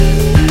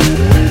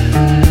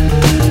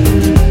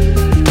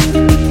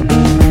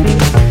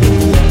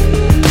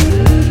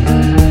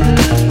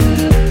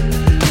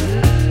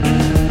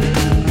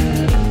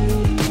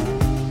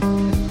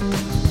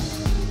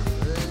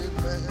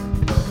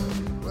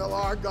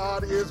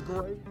God is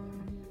great,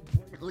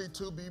 greatly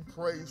to be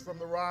praised. From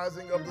the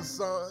rising of the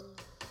sun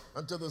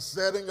until the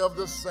setting of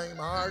the same,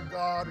 our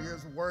God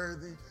is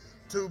worthy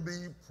to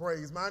be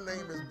praised. My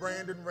name is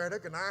Brandon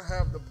Reddick, and I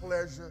have the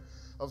pleasure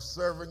of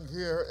serving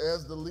here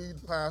as the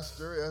lead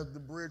pastor at the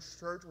Bridge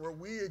Church, where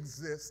we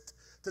exist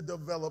to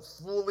develop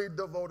fully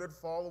devoted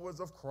followers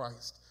of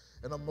Christ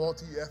in a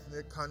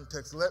multi-ethnic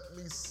context. Let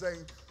me say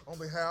on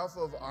behalf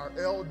of our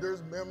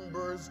elders,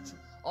 members,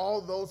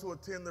 all those who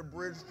attend the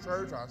Bridge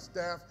Church, our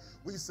staff,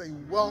 we say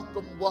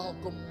welcome,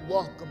 welcome,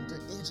 welcome to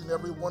each and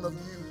every one of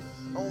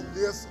you on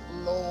this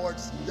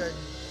Lord's Day.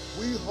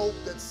 We hope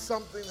that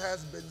something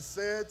has been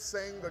said,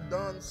 sang, or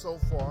done so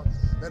far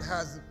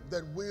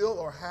that will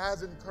or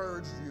has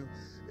encouraged you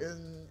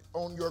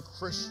on your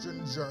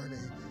Christian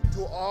journey.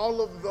 To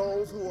all of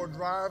those who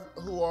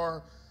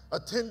are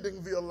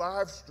attending via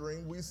live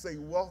stream, we say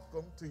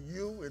welcome to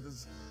you. It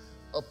is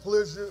a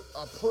pleasure,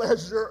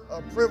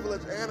 a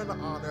privilege, and an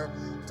honor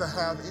to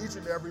have each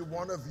and every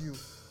one of you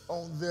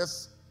on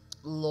this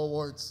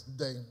Lord's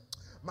Day.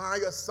 My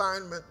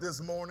assignment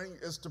this morning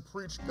is to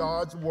preach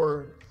God's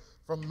word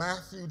from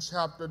Matthew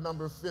chapter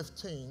number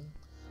 15,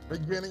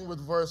 beginning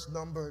with verse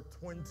number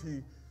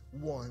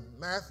 21.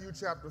 Matthew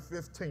chapter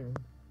 15,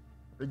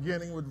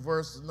 beginning with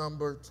verse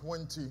number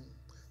 21.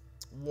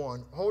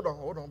 Hold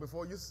on.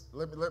 Before you,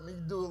 let me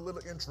do a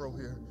little intro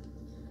here.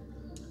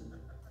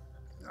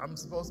 I'm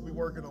supposed to be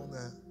working on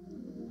that.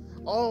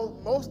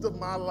 Most of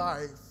my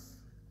life,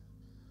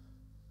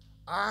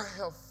 I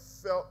have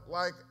felt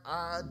like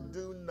I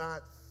do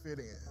not fit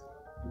in.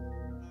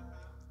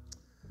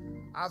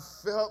 I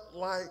felt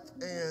like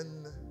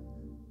an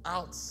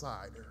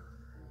outsider.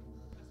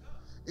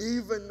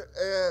 Even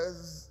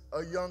as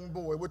a young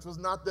boy, which was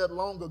not that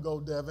long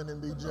ago, Devin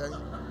and DJ.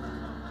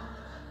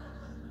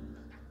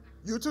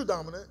 You too,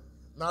 Dominic.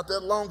 Not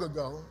that long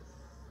ago.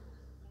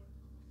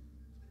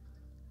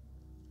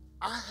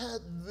 I had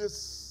this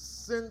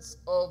sense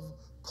of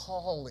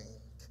calling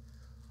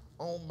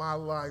on my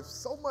life,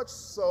 so much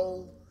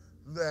so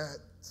that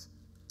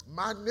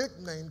my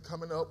nickname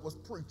coming up was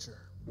Preacher.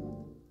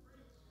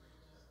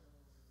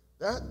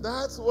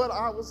 That's what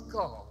I was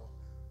called,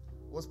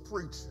 was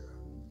Preacher.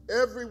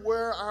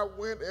 Everywhere I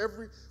went,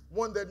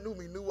 everyone that knew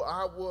me knew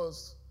I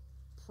was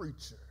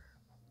Preacher.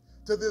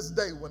 To this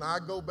day, when I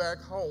go back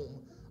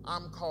home,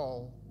 I'm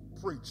called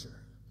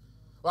Preacher.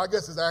 Well, I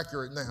guess it's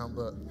accurate now,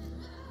 but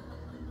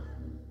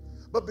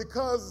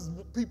because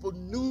people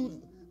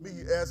knew me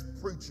as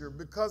Preacher,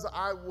 because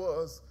I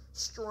was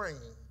strange,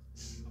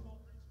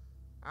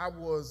 I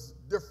was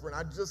different,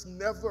 I just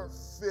never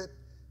fit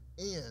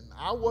in.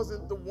 I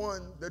wasn't the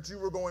one that you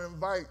were going to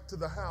invite to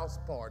the house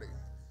party.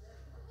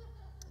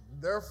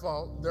 Their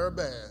fault, they're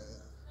bad.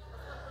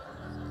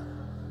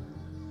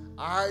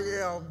 I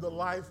am the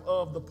life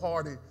of the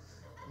party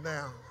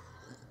now.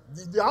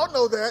 Y'all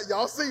know that.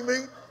 Y'all see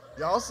me.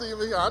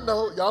 I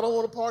know. Y'all don't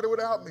want to party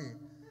without me.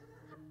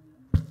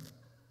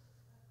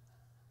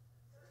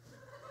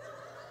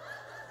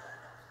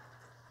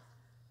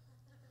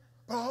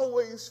 I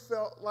always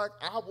felt like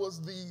I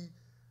was the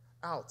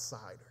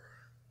outsider.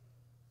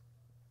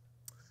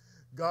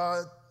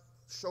 God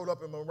showed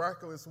up in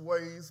miraculous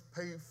ways,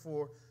 paid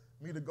for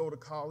me to go to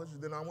college.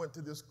 Then I went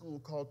to this school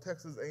called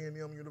Texas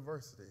A&M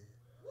University.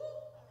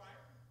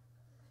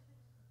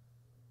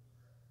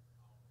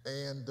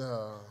 And,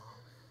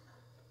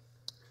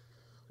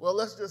 well,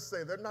 let's just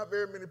say there are not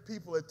very many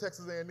people at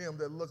Texas A&M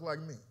that look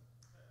like me,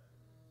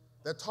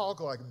 that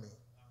talk like me,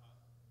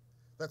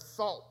 that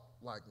thought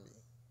like me,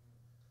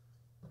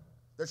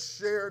 that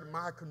shared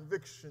my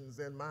convictions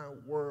and my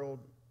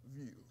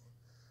worldview.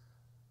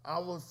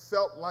 I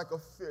felt like a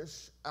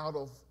fish out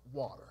of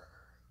water.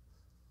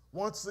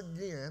 Once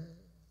again,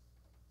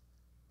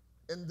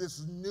 in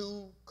this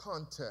new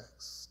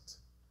context,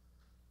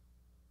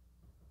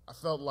 I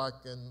felt like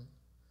an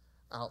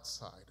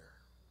outsider.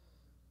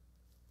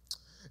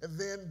 And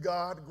then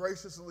God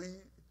graciously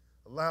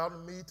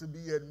allowed me to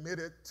be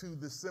admitted to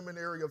the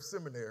Seminary of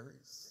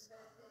Seminaries,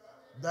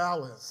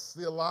 Dallas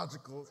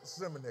Theological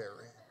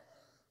Seminary.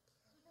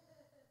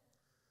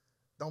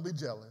 Don't be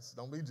jealous.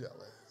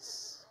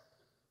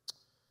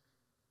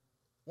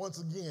 Once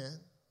again,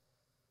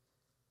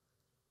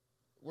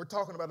 we're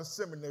talking about a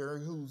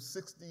seminary who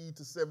 60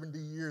 to 70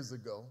 years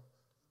ago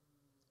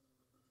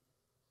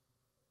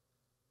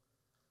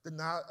did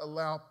not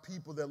allow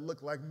people that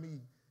look like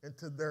me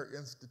into their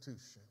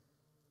institution.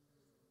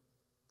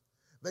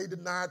 They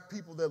denied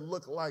people that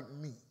look like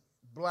me,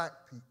 black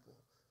people,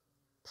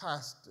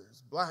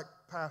 pastors, black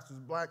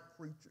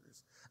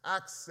preachers,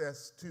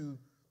 access to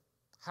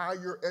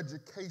higher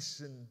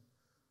education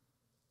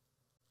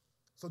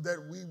so that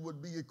we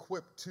would be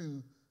equipped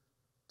to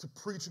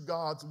preach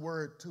God's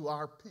word to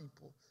our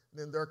people.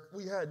 And then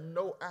we had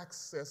no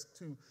access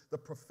to the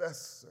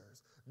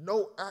professors,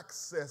 no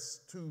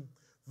access to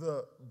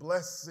the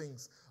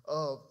blessings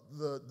of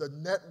the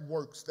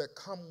networks that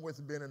come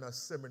with being in a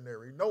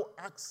seminary, no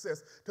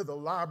access to the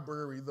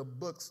library, the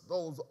books,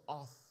 those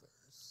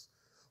authors.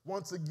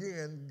 Once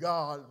again,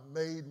 God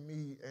made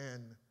me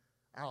an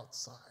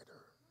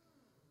outsider.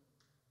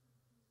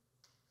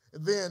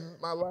 Then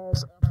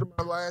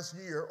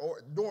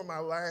during my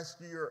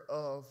last year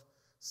of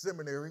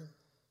seminary,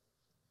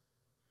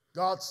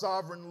 God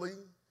sovereignly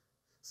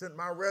sent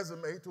my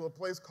resume to a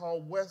place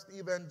called West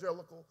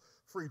Evangelical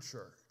Free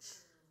Church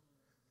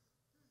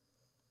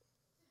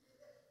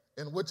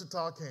in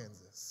Wichita,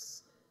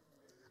 Kansas.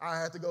 I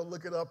had to go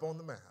look it up on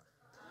the map.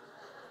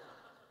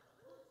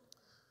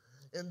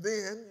 And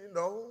then,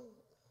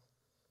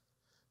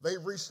 they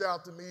reached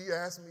out to me,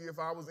 asked me if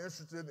I was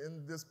interested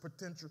in this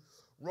potential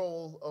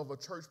role of a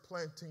church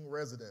planting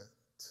resident.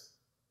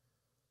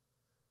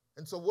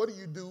 And so what do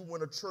you do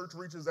when a church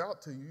reaches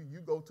out to you?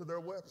 You go to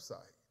their website.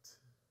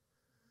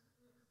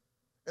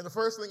 And the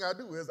first thing I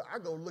do is I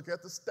go look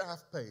at the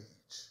staff page,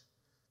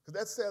 because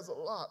that says a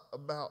lot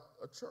about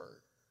a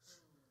church.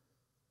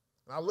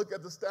 And I look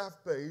at the staff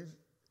page,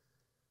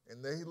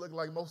 and they look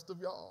like most of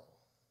y'all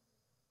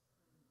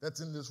that's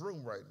in this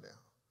room right now.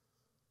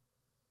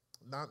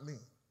 Not me.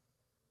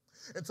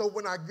 And so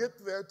when I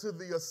get there to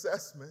the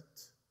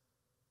assessment,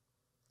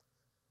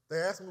 they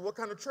ask me, what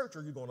kind of church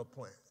are you going to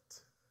plant?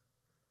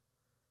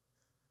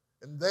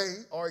 And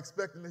they are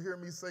expecting to hear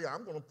me say,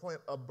 I'm going to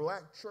plant a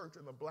black church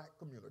in a black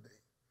community.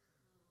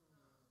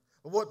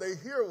 But what they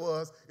hear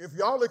was, if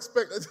y'all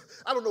expect,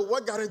 I don't know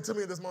what got into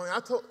me in this moment. I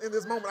told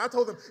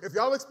them, if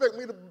y'all expect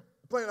me to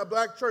plant a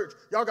black church,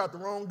 y'all got the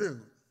wrong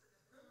dude.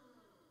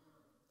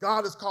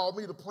 God has called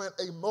me to plant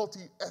a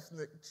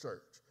multi-ethnic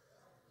church.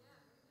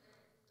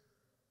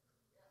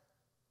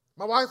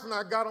 My wife and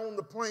I got on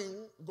the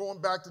plane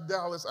going back to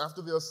Dallas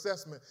after the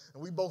assessment,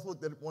 and we both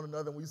looked at one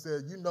another and we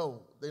said,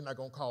 they're not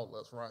going to call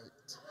us, right?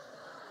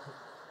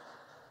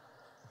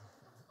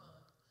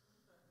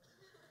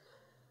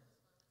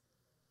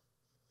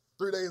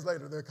 3 days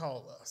later, they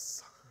call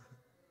us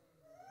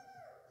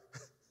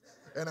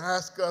and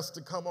ask us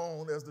to come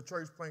on as the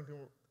church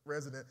planting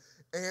resident.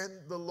 And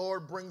the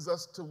Lord brings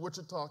us to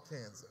Wichita,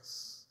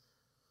 Kansas,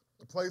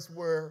 a place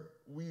where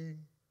we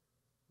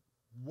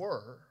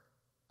were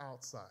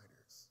outsiders.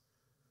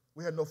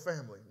 We had no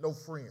family, no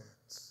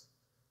friends.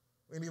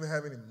 We didn't even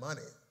have any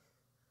money.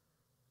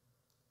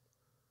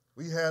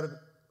 We had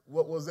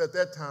what was at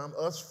that time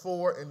us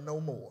four and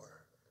no more.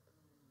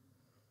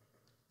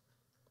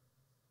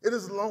 It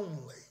is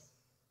lonely.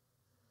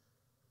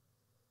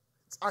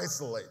 It's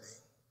isolating.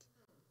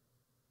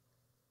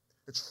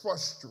 It's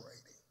frustrating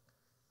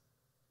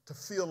to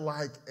feel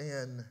like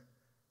an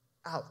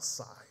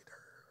outsider.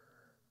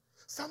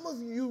 Some of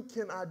you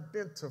can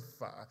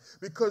identify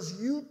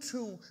because you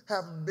too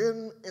have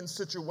been in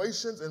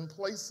situations and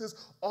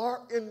places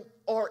or in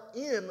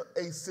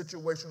a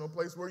situational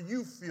place where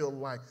you feel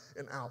like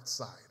an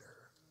outsider.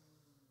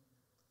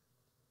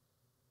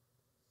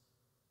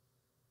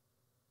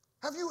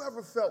 Have you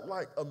ever felt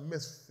like a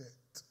misfit?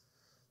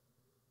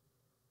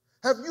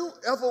 Have you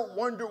ever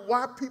wondered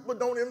why people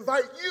don't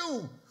invite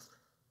you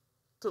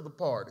to the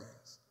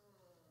parties?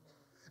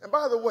 And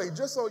by the way,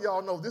 just so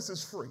y'all know, this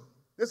is free.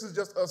 This is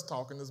just us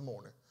talking this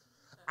morning.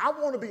 I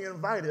want to be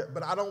invited,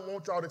 but I don't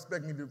want y'all to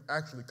expect me to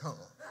actually come.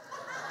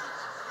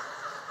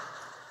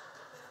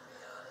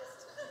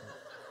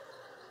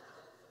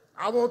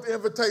 I want the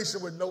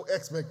invitation with no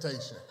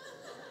expectation.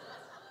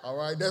 All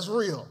right, that's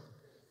real.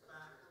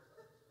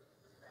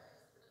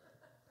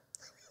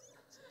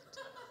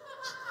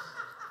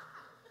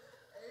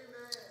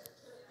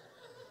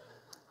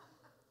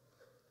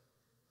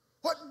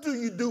 What do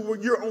you do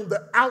when you're on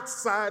the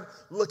outside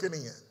looking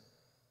in?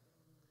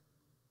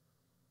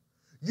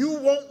 You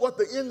want what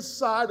the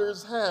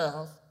insiders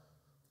have,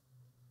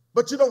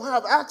 but you don't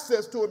have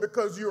access to it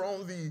because you're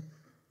on the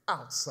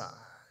outside.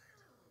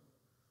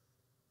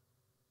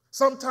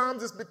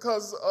 Sometimes it's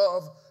because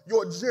of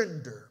your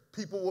gender.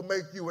 People will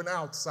make you an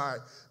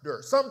outsider.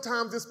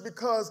 Sometimes it's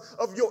because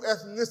of your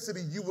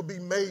ethnicity. You will be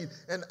made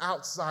an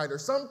outsider.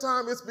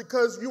 Sometimes it's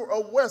because you're a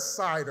West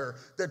Sider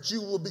that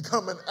you will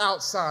become an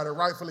outsider,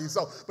 rightfully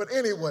so. But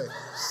anyways,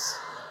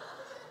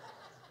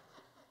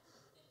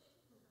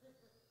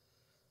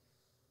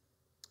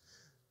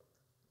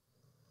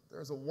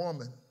 there's a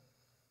woman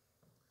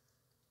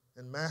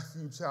in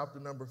Matthew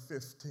chapter number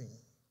 15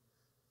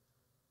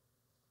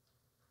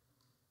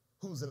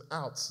 who's an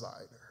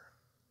outsider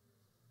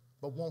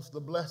but wants the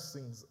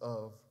blessings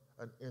of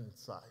an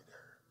insider.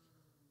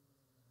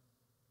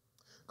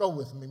 Go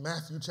with me,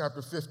 Matthew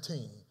chapter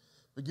 15,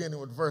 beginning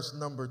with verse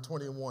number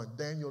 21.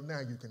 Daniel, now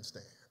you can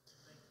stand.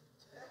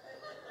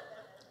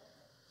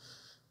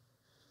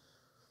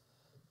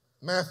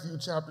 Matthew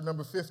chapter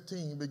number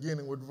 15,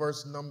 beginning with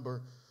verse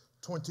number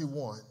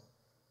 21.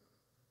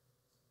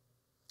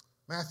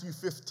 Matthew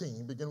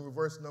 15, beginning with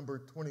verse number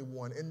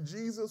 21. And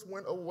Jesus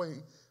went away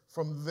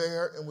from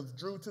there and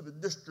withdrew to the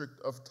district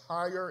of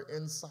Tyre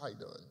and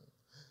Sidon.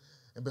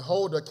 And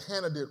behold, a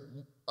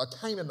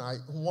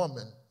Canaanite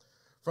woman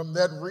from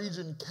that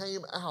region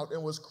came out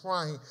and was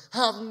crying,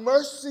 "Have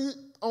mercy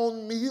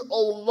on me,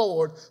 O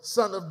Lord,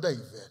 Son of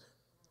David.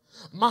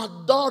 My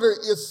daughter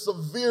is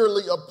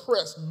severely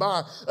oppressed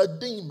by a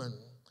demon."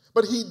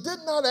 But he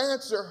did not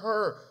answer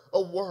her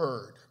a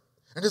word.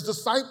 And his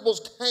disciples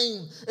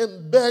came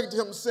and begged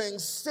him, saying,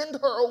 "Send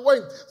her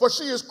away, for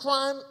she is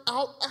crying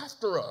out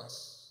after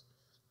us."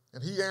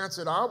 And he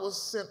answered, "I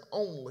was sent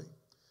only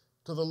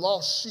to the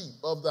lost sheep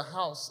of the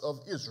house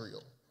of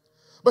Israel."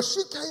 But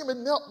she came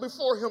and knelt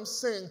before him,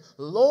 saying,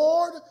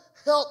 "Lord,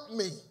 help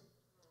me."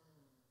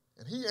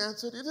 And he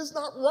answered, "It is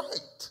not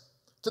right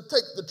to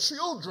take the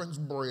children's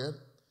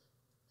bread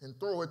and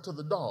throw it to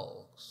the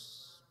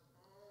dogs."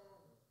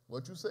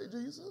 What'd you say,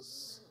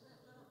 Jesus?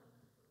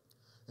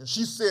 And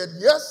she said,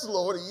 "Yes,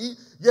 Lord,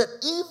 yet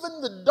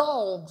even the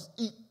dogs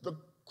eat the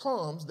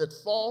crumbs that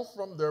fall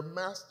from their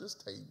master's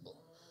table."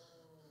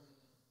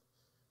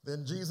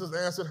 Then Jesus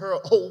answered her,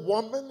 "O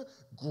woman,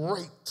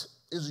 great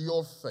is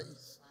your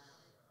faith.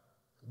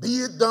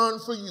 Be it done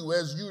for you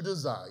as you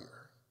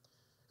desire."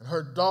 And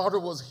her daughter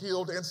was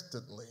healed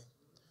instantly.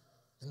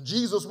 And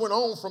Jesus went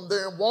on from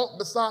there and walked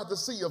beside the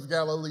Sea of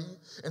Galilee.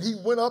 And he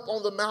went up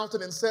on the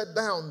mountain and sat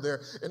down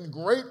there. And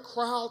great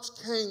crowds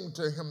came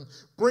to him,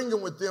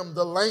 bringing with them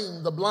the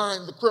lame, the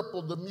blind, the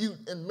crippled, the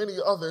mute, and many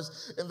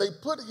others. And they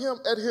put him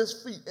at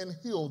his feet and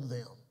healed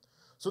them.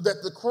 So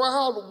that the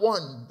crowd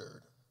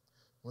wondered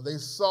when they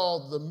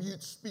saw the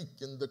mute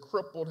speaking, the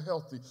crippled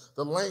healthy,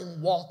 the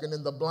lame walking,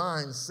 and the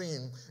blind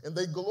seeing. And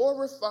they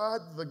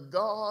glorified the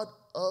God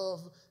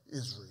of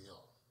Israel.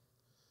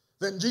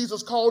 Then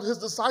Jesus called his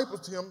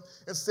disciples to him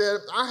and said,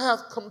 "I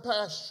have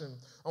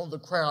compassion on the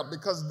crowd,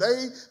 because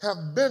they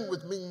have been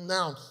with me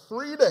now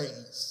 3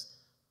 days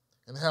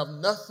and have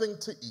nothing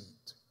to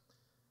eat.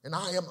 And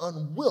I am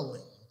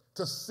unwilling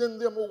to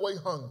send them away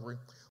hungry,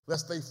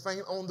 lest they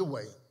faint on the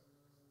way."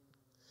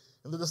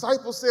 And the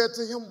disciples said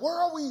to him, "Where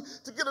are we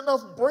to get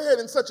enough bread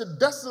in such a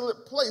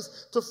desolate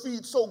place to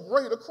feed so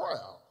great a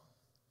crowd?"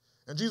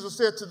 And Jesus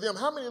said to them,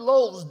 "How many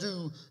loaves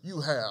do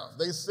you have?"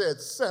 They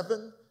said,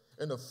 7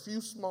 and a few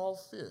small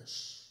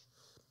fish.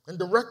 And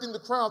directing the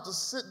crowd to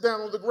sit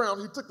down on the ground,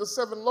 he took the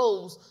 7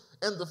 loaves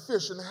and the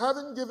fish, and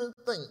having given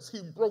thanks,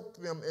 he broke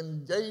them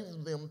and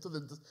gave them to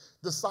the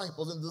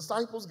disciples, and the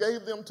disciples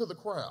gave them to the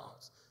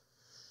crowds.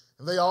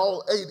 And they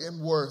all ate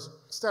and were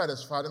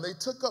satisfied, and they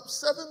took up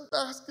 7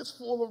 baskets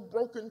full of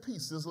broken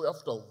pieces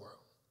left over.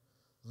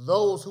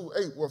 Those who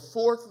ate were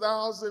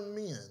 4,000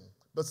 men,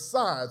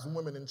 besides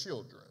women and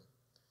children.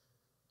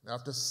 And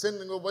after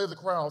sending away the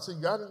crowds, he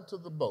got into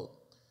the boat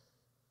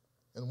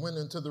and went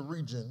into the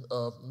region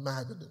of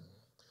Magadan.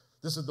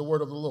 This is the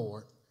word of the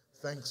Lord.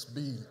 Thanks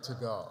be to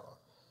God.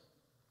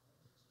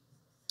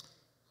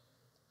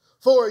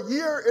 For a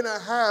year and a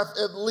half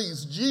at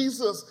least,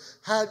 Jesus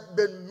had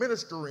been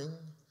ministering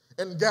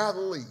in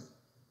Galilee.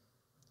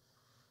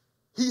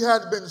 He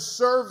had been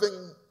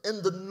serving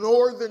in the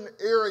northern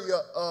area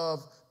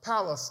of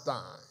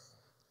Palestine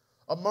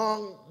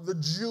among the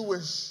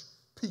Jewish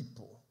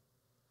people.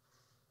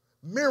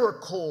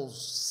 Miracles,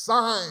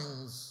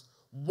 signs,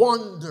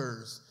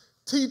 wonders,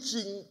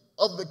 teaching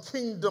of the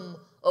kingdom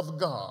of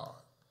God.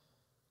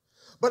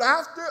 But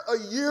after a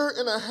year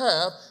and a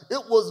half,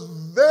 it was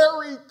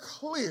very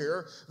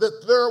clear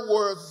that there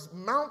was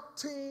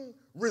mounting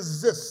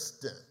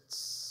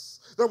resistance.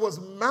 There was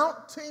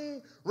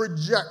mounting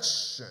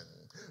rejection.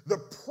 The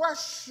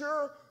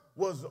pressure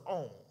was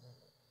on.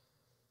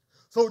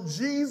 So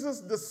Jesus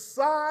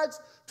decides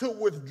to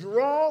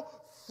withdraw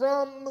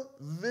from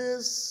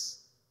this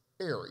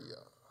area.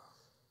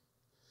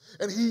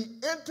 And he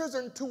enters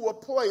into a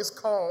place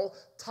called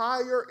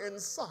Tyre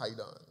and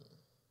Sidon.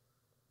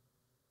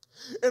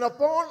 And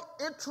upon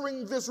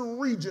entering this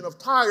region of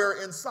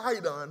Tyre and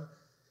Sidon,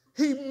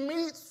 he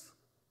meets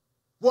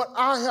what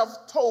I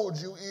have told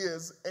you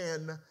is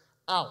an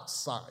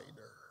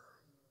outsider.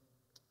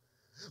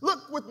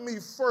 Look with me,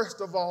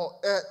 first of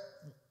all, at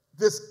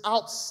this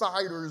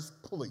outsider's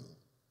plea.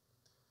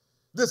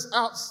 This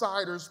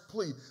outsider's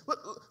plea.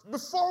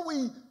 Before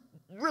we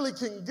really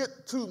can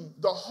get to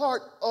the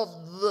heart of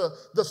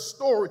the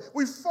story,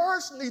 we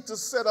first need to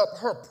set up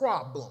her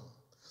problem.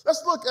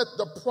 Let's look at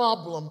the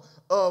problem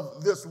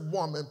of this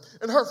woman.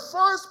 And her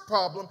first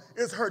problem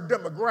is her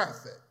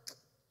demographic.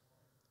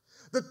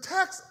 The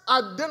text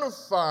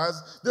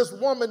identifies this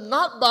woman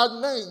not by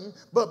name,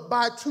 but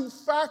by 2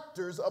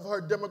 factors of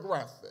her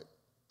demographic.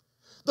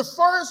 The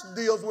first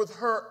deals with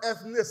her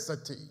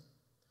ethnicity.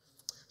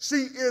 She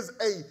is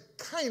a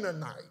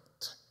Canaanite.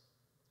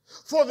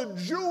 For the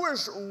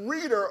Jewish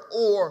reader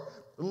or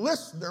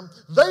listener,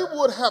 they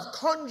would have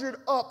conjured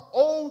up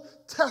Old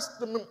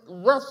Testament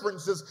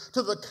references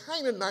to the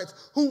Canaanites,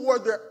 who were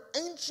the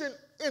ancient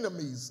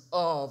enemies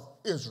of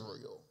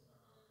Israel.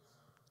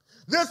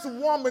 This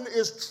woman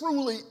is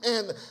truly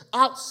an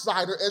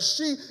outsider, as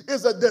she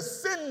is a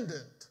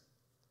descendant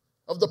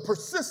of the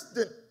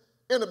persistent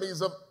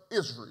enemies of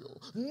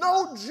Israel.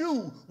 No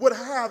Jew would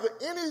have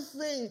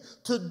anything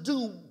to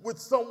do with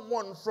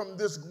someone from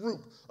this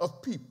group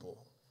of people.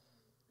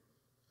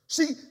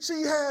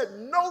 She had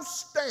no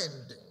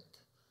standing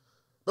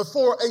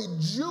before a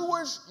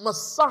Jewish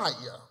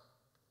Messiah,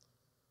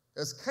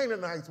 as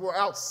Canaanites were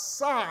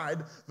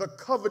outside the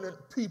covenant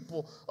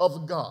people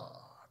of God.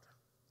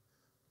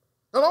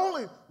 Not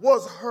only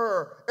was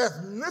her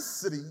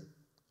ethnicity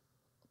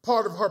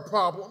part of her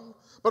problem,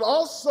 but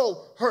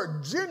also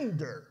her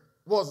gender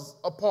was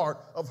a part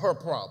of her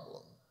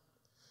problem.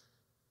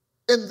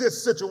 In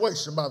this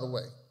situation, by the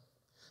way,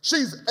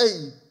 she's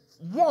a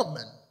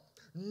woman.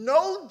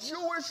 No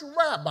Jewish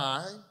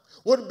rabbi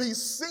would be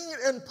seen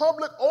in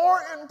public or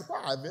in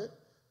private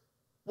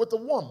with a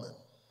woman.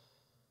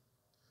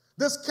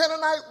 This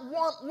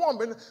Canaanite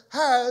woman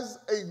has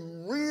a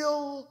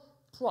real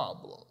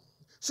problem.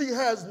 She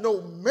has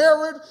no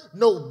merit,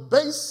 no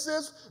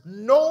basis,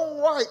 no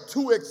right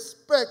to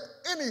expect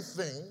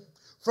anything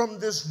from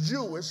this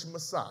Jewish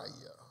Messiah.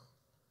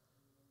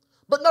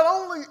 But not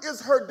only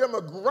is her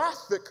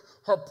demographic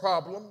her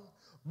problem,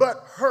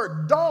 but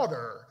her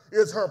daughter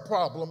is her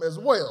problem as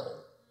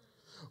well.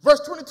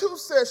 Verse 22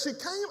 says, she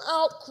came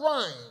out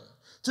crying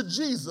to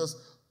Jesus,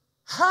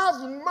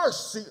 "Have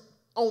mercy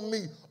on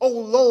me, O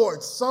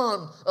Lord,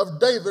 Son of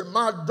David.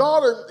 My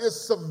daughter is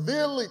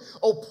severely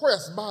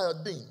oppressed by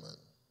a demon."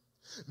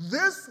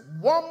 This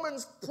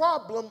woman's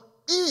problem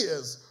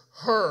is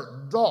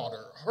her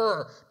daughter,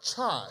 her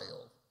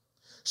child.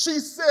 She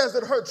says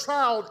that her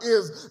child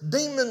is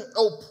demon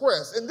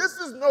oppressed. And this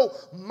is no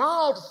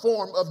mild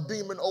form of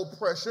demon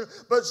oppression,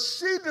 but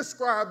she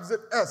describes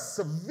it as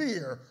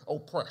severe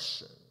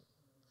oppression.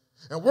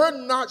 And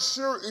we're not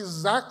sure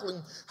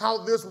exactly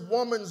how this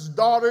woman's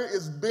daughter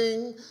is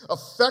being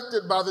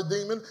affected by the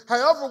demon.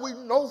 However, we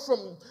know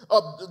from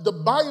the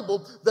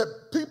Bible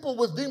that people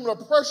with demon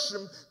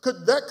oppression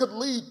could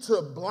lead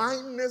to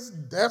blindness,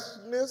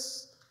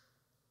 deafness,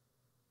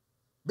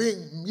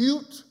 being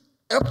mute,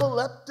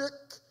 epileptic,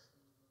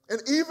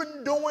 and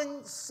even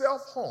doing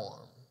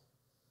self-harm.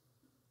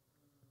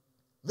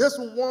 This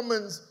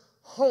woman's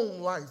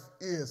home life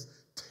is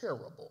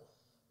terrible.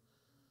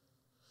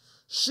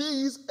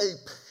 She's a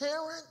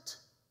parent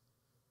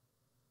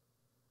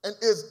and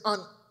is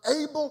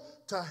unable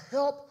to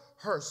help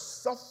her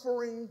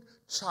suffering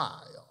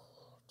child.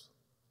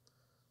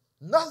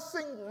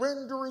 Nothing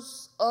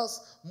renders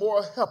us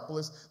more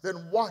helpless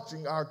than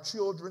watching our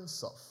children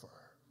suffer.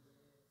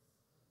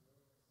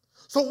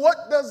 So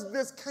what does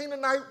this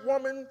Canaanite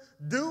woman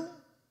do?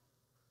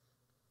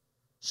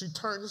 She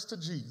turns to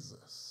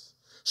Jesus.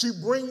 She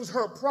brings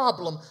her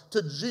problem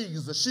to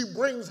Jesus. She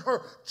brings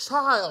her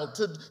child,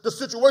 to the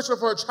situation of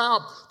her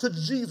child, to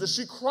Jesus.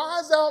 She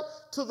cries out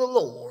to the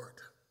Lord.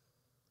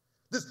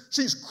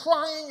 She's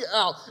crying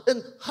out.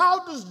 And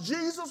how does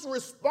Jesus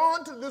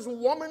respond to this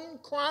woman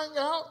crying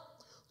out?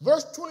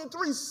 Verse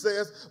 23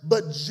 says,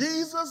 "But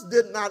Jesus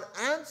did not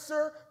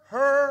answer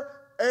her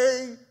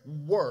a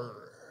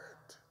word."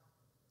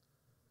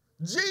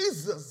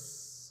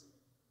 Jesus,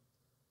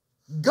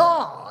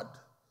 God,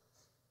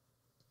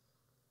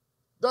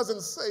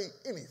 doesn't say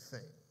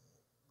anything.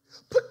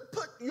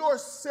 Put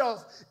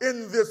yourself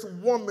in this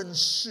woman's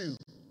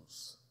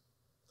shoes.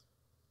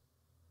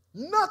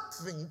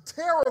 Nothing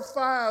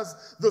terrifies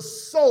the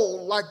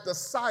soul like the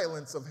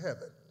silence of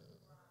heaven.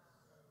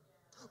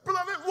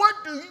 Beloved, what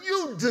do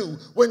you do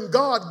when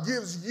God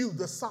gives you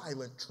the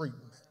silent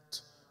treatment?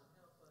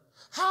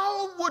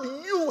 How would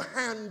you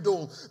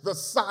handle the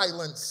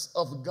silence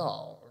of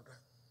God?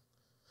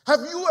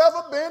 Have you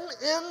ever been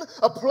in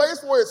a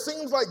place where it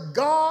seems like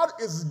God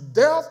is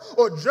deaf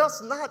or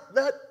just not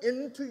that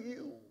into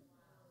you?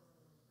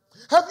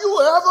 Have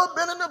you ever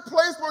been in a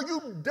place where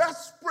you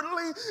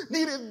desperately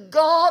needed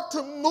God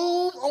to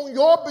move on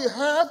your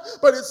behalf,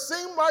 but it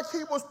seemed like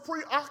he was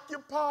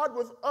preoccupied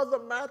with other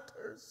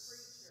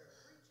matters?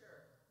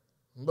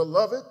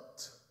 Beloved,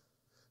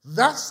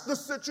 that's the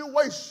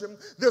situation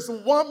this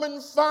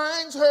woman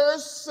finds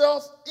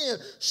herself in.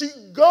 She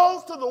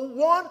goes to the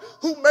one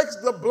who makes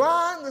the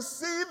blind to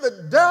see,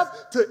 the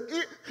deaf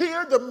to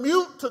hear, the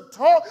mute to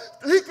talk.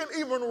 He can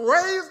even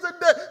raise the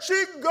dead.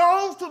 She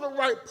goes to the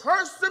right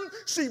person.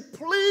 She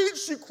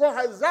pleads, she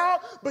cries out,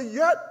 but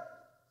yet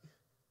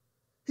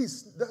he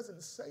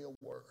doesn't say a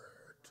word.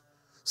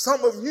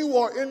 Some of you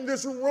are in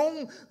this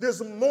room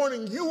this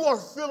morning. You are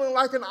feeling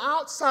like an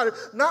outsider,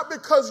 not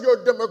because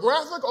your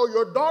demographic or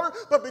your daughter,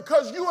 but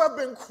because you have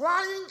been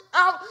crying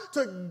out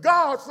to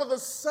God for the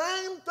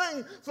same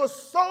thing for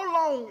so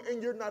long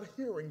and you're not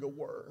hearing a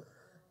word.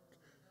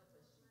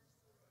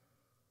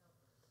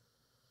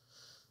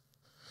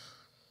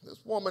 This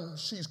woman,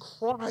 she's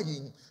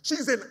crying.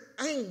 She's in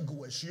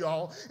anguish,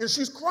 y'all. And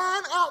she's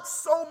crying out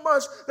so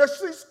much that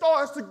she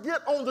starts to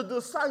get on the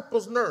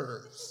disciples'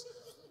 nerves.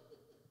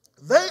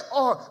 They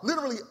are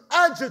literally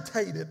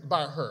agitated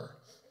by her.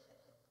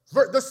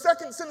 The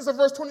second sentence of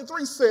verse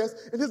 23 says,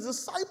 "And his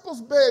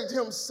disciples begged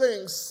him,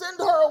 saying, 'Send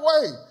her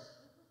away,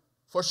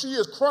 for she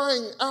is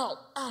crying out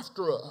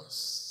after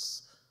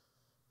us.'"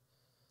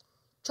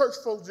 Church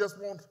folks just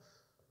want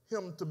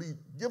him to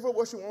give her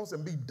what she wants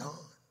and be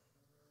done.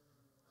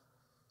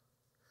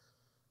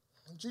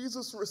 And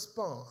Jesus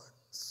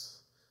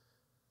responds,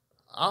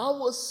 "I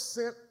was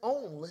sent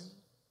only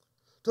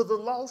to the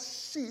lost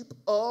sheep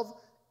of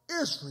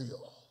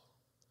Israel.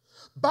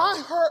 By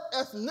her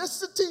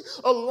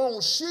ethnicity alone,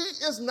 she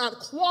is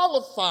not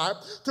qualified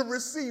to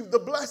receive the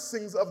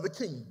blessings of the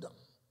kingdom.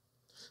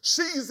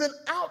 She's an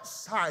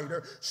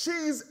outsider.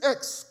 She's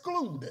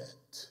excluded.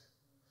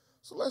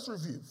 So let's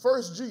review.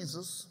 First,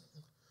 Jesus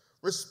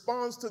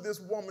responds to this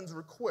woman's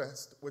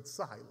request with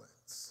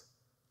silence.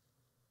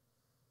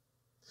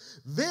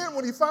 Then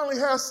when he finally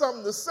has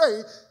something to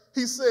say,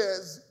 he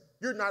says,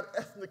 "You're not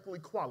ethnically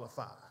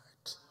qualified."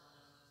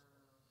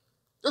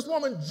 This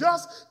woman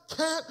just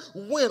can't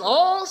win.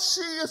 All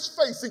she is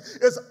facing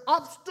is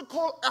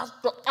obstacle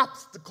after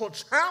obstacle,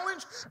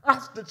 challenge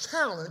after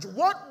challenge.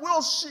 What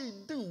will she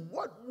do?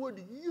 What would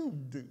you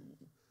do?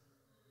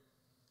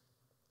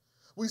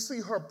 We see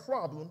her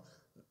problem.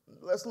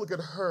 Let's look at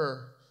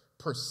her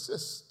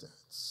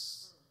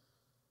persistence.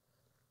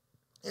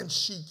 And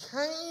she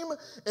came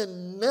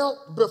and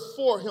knelt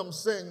before him,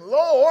 saying,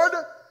 "Lord,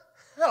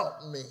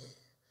 help me."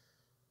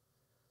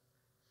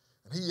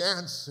 And he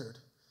answered,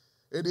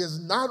 "It is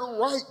not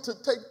right to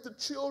take the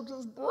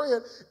children's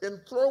bread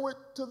and throw it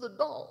to the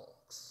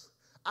dogs."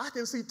 I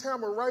can see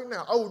Tamara right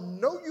now. Oh,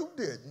 no, you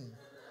didn't.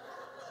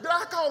 Did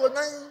I call her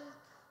name?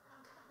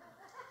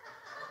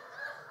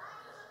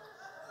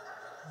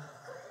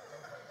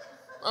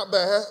 My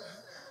bad.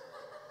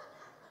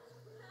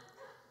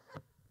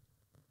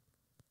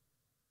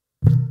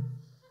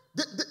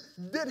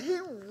 Did he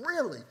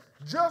really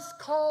just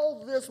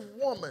call this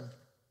woman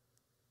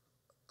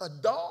a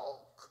dog?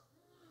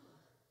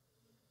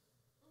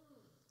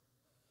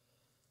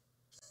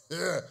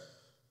 Yeah.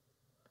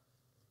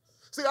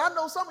 See, I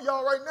know some of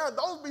y'all right now,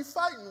 those be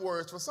fighting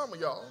words for some of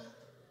y'all.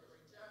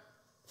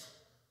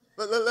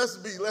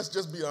 Let's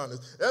just be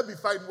honest. That'd be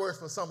fighting words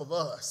for some of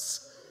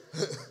us.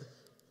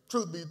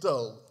 Truth be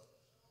told.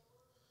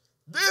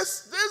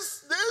 This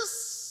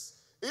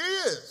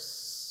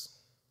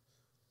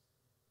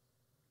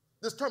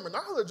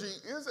terminology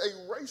is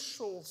a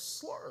racial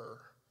slur.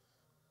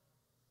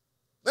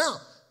 Now,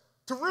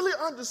 to really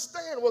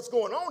understand what's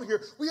going on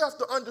here, we have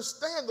to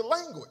understand the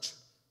language.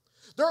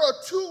 There are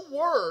two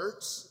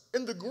words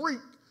in the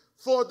Greek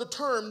for the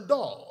term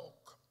dog.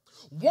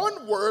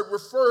 One word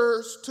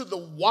refers to the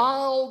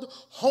wild,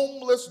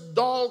 homeless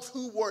dogs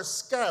who were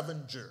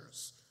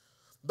scavengers.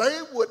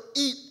 They would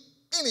eat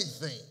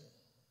anything.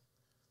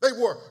 They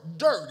were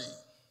dirty.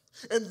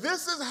 And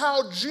this is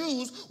how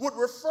Jews would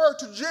refer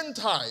to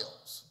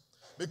Gentiles,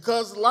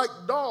 because like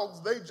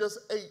dogs, they just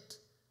ate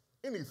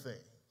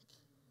anything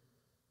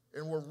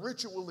and were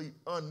ritually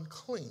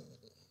unclean.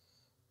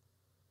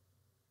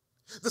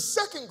 The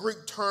second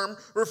Greek term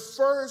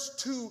refers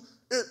to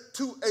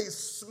a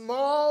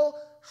small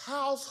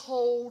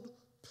household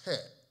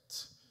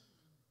pet.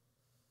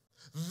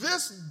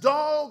 This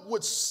dog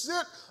would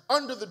sit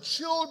under the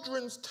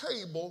children's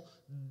table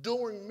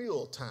during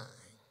mealtime.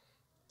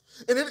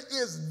 And it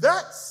is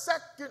that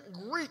second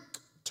Greek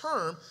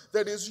term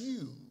that is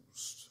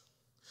used.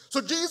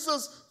 So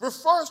Jesus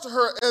refers to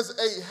her as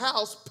a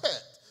house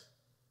pet.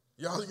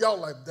 Y'all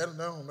like, that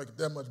don't make it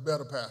that much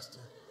better, Pastor.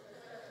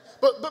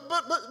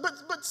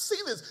 But see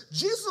this.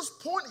 Jesus'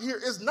 point here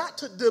is not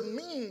to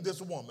demean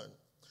this woman.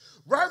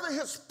 Rather,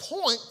 his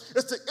point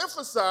is to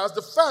emphasize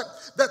the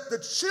fact that the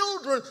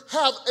children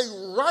have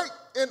a right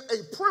and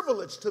a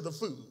privilege to the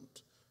food.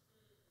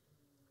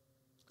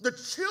 The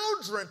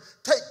children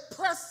take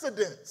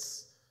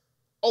precedence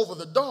over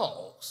the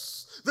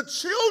dogs. The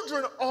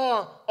children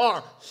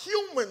are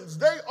humans.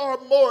 They are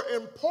more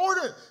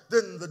important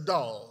than the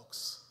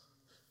dogs.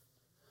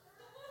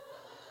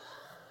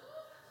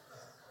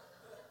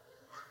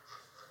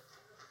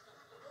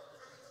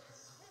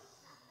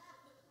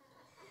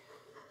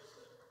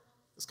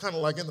 It's kind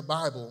of like in the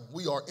Bible,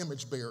 we are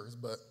image bearers,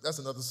 but that's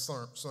another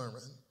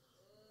sermon.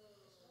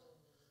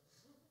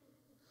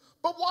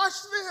 But watch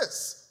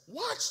this.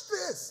 Watch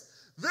this.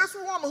 This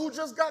woman who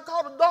just got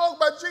called a dog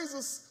by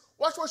Jesus,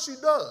 watch what she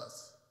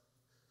does.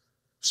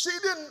 She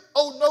didn't,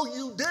 "Oh, no,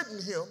 you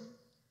didn't" him.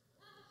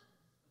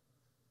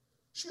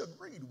 She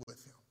agreed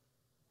with him.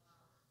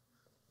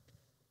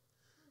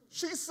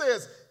 She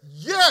says,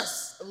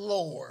 "Yes,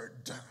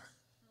 Lord."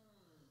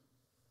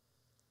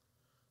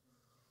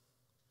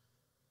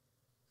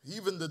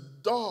 Even the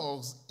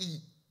dogs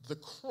eat the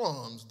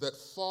crumbs that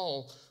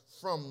fall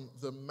from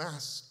the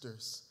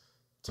master's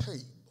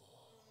table.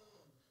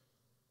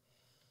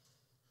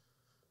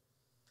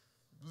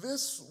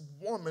 This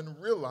woman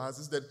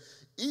realizes that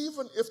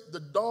even if the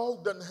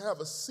dog doesn't have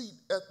a seat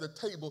at the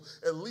table,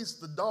 at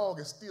least the dog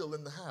is still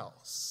in the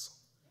house.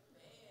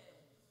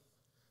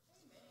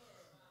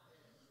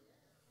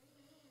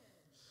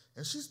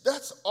 And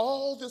that's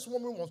all this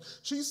woman wants.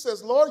 She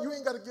says, "Lord, you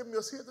ain't got to give me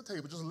a seat at the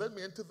table. Just let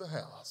me into the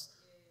house."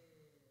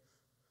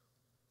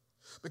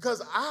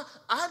 Because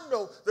I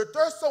know that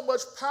there's so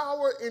much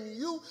power in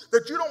you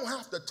that you don't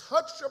have to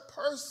touch a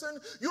person.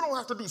 You don't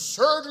have to do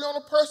surgery on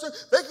a person.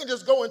 They can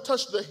just go and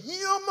touch the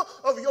hem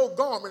of your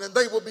garment and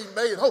they will be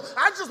made whole.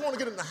 I just want to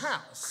get in the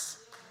house.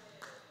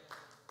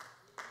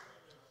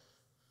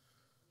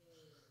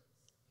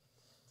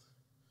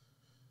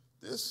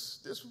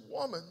 This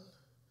woman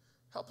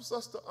helps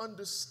us to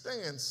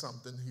understand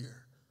something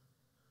here.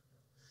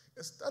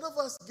 Instead of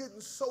us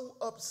getting so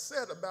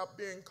upset about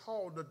being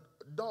called a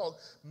dog,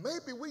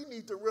 maybe we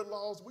need to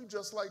realize we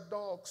just like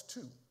dogs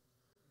too.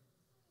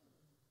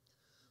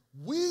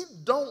 We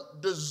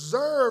don't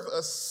deserve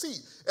a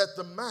seat at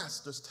the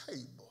master's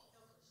table.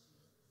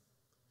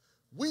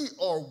 We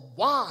are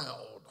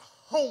wild,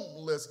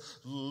 homeless,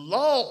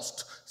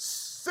 lost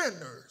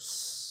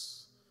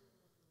sinners.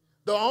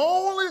 The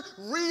only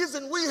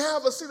reason we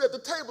have a seat at the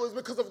table is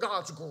because of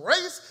God's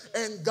grace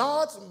and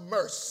God's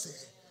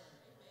mercy.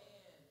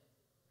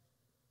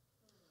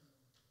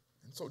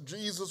 And so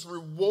Jesus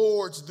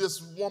rewards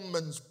this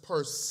woman's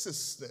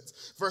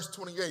persistence. Verse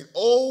 28,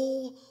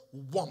 "O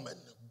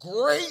woman,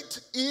 great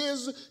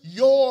is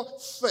your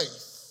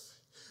faith.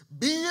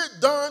 Be it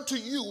done to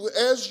you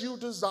as you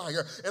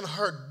desire." And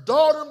her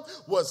daughter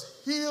was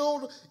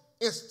healed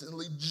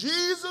instantly.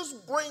 Jesus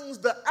brings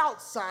the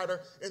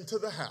outsider into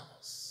the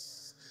house.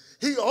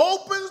 He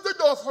opens the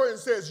door for her and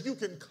says, "You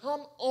can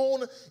come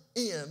on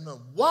in."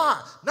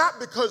 Why? Not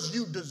because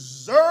you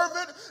deserve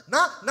it,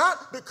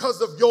 not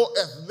because of your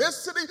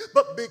ethnicity,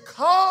 but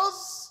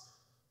because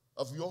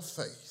of your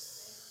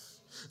faith.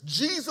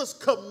 Jesus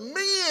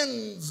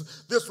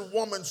commends this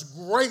woman's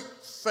great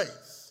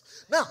faith.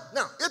 Now,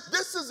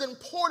 this is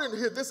important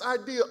here, this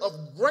idea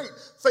of great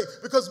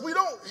faith, because we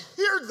don't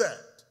hear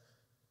that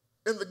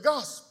in the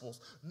Gospels.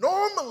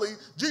 Normally,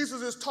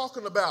 Jesus is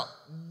talking about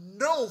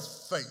no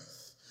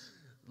faith,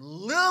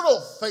 little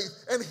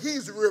faith, and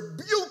he's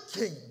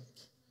rebuking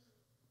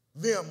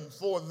them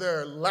for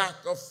their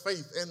lack of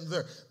faith and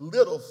their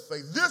little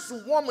faith. This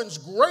woman's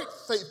great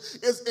faith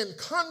is in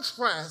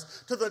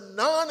contrast to the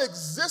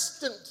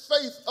non-existent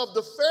faith of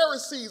the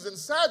Pharisees and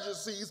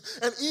Sadducees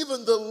and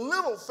even the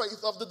little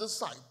faith of the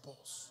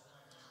disciples.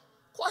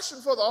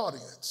 Question for the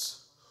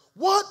audience: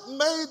 what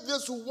made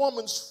this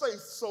woman's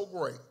faith so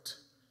great?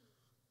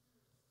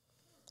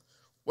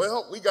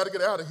 Well, we got to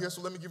get out of here,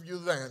 so let me give you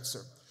the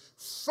answer.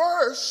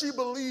 First, she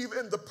believed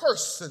in the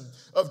person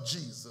of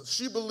Jesus.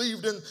 She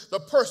believed in the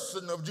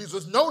person of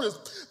Jesus.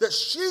 Notice that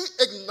she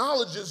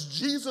acknowledges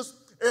Jesus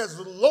as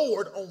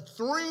Lord on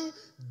 3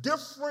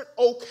 different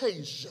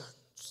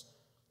occasions.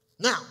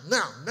 Now,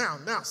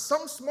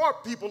 some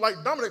smart people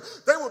like Dominic,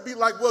 they would be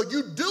like, well,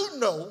 you do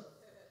know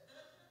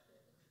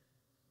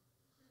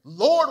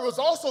Lord was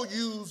also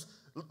used,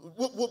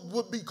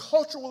 would be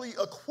culturally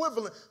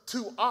equivalent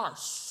to our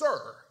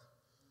sir.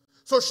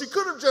 So she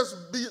could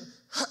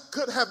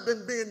have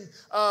been being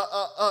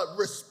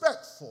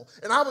respectful.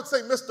 And I would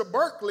say, Mr.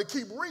 Berkeley,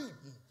 keep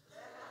reading.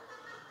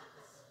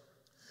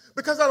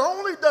 Because not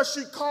only does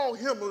she call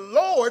him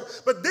Lord,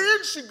 but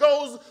then she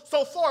goes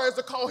so far as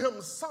to call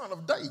him Son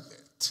of David.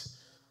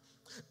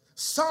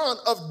 Son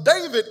of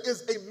David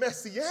is a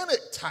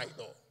messianic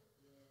title.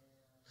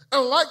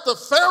 Unlike the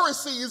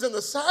Pharisees and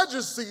the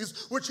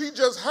Sadducees, which he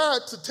just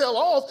had to tell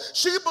off,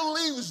 she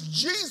believes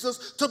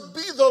Jesus to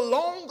be the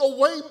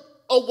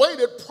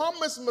long-awaited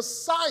promised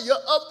Messiah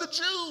of the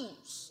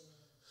Jews.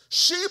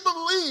 She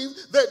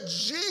believed that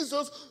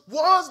Jesus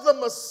was the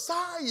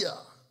Messiah.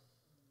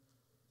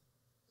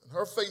 And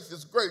her faith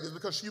is great is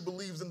because she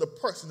believes in the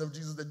person of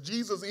Jesus, that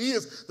Jesus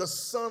is the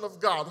Son of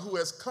God who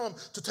has come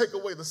to take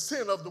away the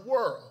sin of the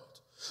world.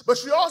 But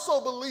she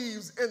also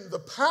believes in the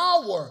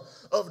power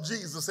of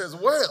Jesus as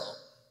well.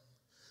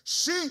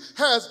 She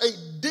has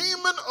a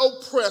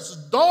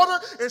demon-oppressed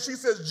daughter, and she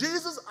says,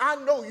 Jesus, I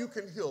know you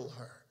can heal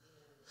her.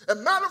 As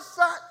a matter of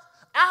fact,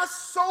 I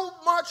so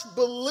much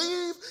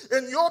believe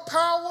in your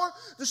power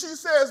that she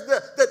says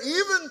that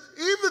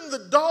even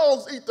the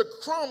dogs eat the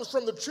crumbs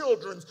from the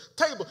children's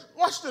table.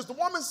 Watch this. The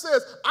woman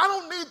says, I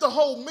don't need the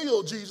whole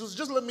meal, Jesus.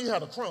 Just let me have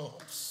the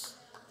crumbs.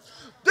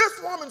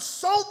 This woman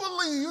so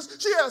believes,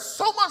 she has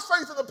so much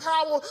faith in the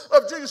power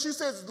of Jesus. She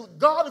says,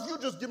 God, if you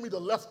just give me the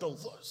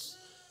leftovers.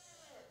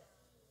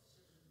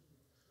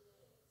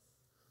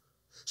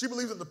 She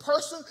believes in the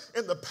person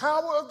and the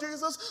power of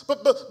Jesus, but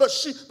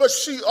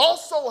she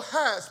also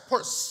has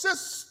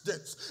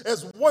persistence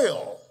as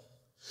well.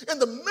 In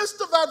the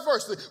midst of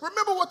adversity,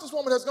 remember what this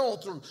woman has gone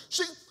through.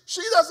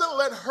 She doesn't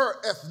let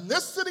her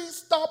ethnicity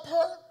stop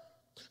her.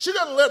 She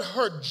doesn't let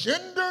her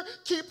gender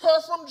keep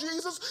her from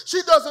Jesus.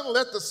 She doesn't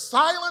let the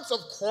silence of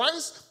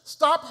Christ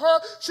stop her.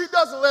 She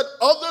doesn't let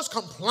others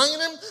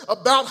complaining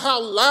about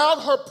how loud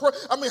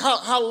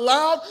how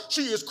loud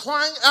she is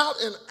crying out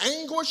in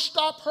anguish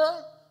stop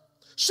her.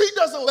 She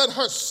doesn't let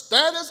her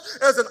status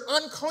as an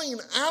unclean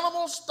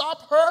animal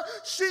stop her.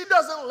 She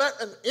doesn't let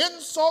an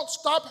insult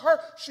stop her.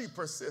 She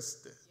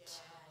persisted.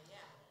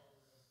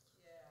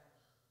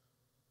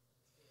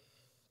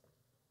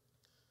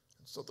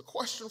 So the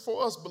question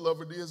for us,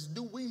 beloved, is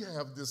do we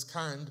have this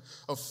kind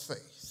of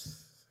faith?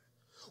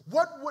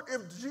 What would,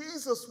 if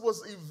Jesus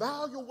was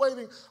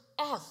evaluating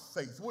our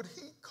faith, would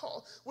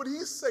he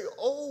say,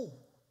 oh,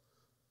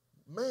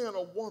 man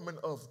or woman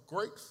of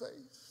great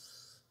faith,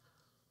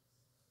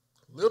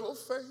 little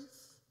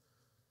faith,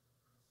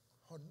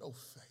 or no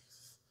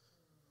faith?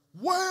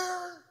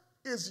 Where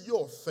is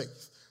your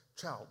faith,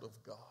 child of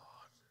God?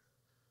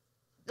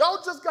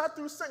 Y'all just got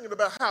through singing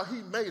about how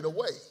he made a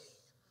way.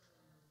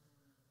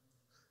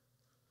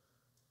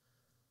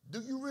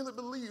 Do you really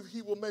believe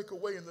he will make a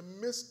way in the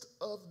midst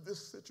of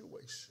this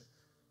situation?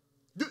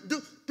 Do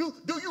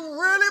you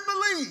really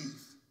believe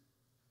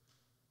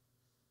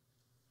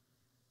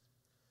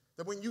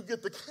that when you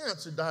get the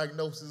cancer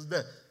diagnosis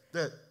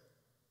that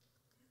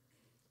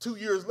 2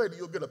 years later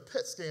you'll get a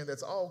PET scan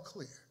that's all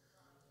clear?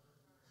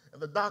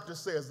 And the doctor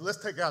says,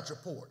 let's take out your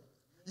port.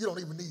 You don't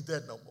even need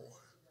that no more.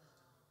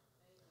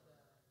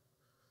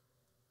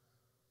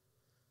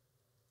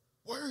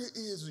 Where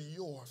is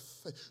your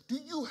faith? Do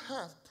you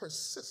have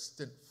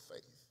persistent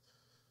faith?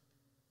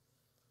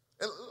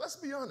 And let's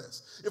be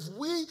honest. If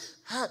we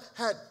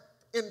had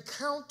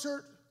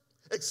encountered,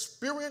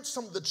 experienced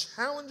some of the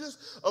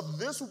challenges of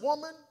this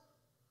woman,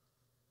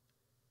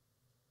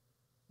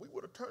 we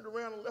would have turned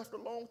around and left a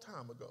long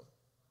time ago.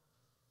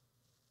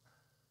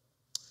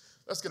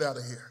 Let's get out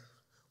of here.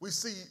 We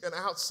see an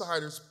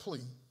outsider's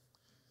plea.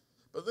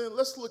 But then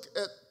let's look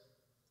at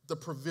the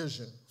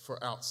provision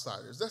for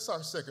outsiders. That's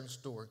our second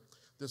story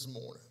this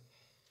morning.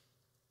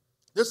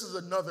 This is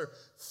another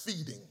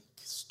feeding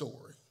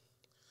story.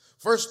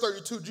 Verse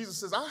 32, Jesus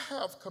says, I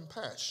have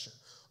compassion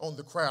on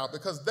the crowd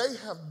because they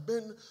have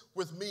been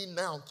with me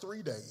now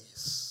 3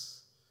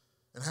 days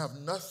and have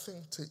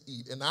nothing to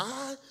eat. And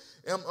I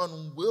am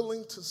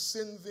unwilling to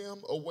send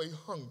them away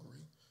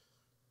hungry,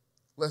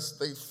 lest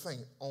they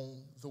faint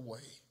on the way.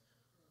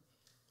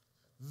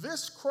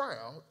 This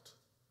crowd,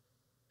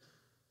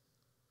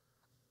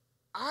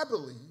 I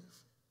believe,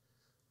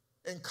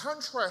 in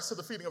contrast to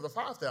the feeding of the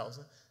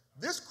 5,000,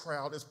 this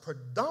crowd is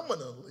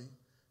predominantly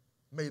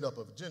made up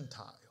of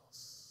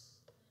Gentiles,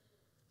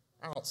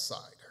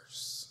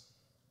 outsiders.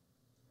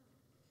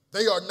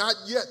 They are not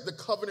yet the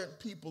covenant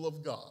people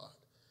of God.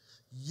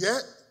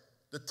 Yet,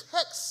 the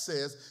text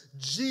says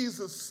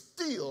Jesus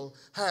still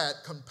had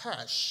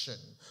compassion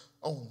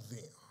on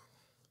them.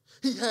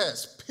 He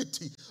has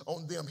pity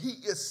on them. He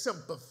is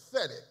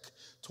sympathetic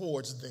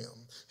towards them.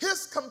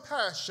 His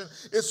compassion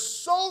is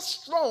so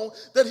strong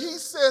that he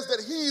says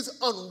that he's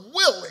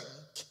unwilling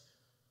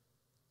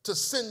to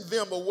send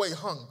them away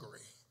hungry.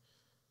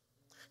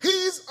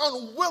 He's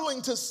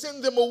unwilling to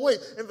send them away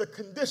in the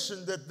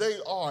condition that they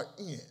are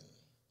in.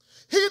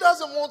 He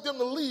doesn't want them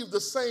to leave the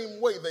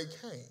same way they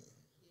came.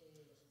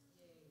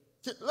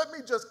 Let me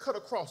just cut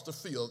across the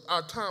field.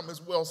 Our time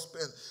is well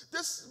spent.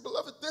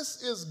 Beloved,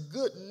 this is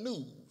good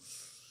news.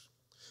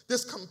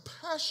 This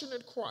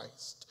compassionate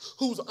Christ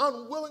who's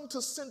unwilling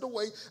to send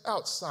away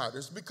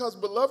outsiders. Because,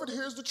 beloved,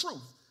 here's the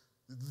truth.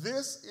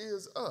 This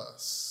is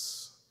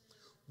us.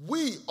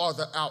 We are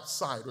the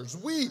outsiders.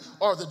 We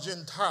are the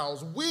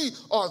Gentiles. We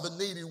are the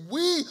needy.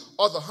 We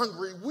are the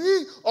hungry.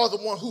 We are the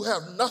one who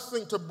have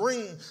nothing to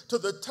bring to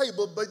the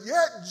table. But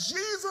yet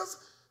Jesus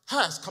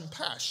has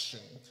compassion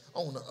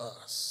on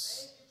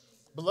us.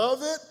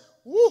 Beloved,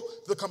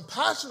 the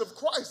compassion of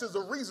Christ is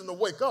a reason to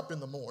wake up in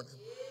the morning.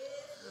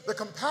 The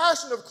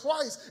compassion of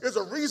Christ is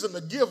a reason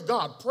to give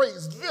God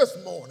praise this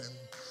morning.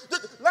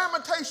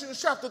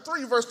 Lamentations chapter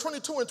 3, verse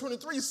 22 and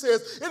 23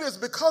 says, it is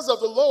because of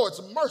the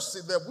Lord's mercy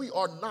that we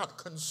are not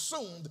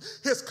consumed.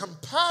 His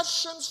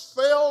compassions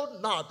fail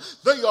not.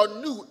 They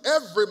are new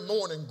every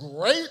morning.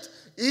 Great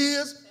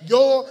is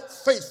your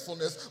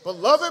faithfulness.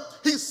 Beloved,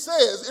 he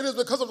says it is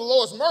because of the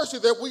Lord's mercy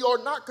that we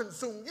are not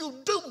consumed. You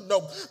do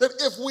know that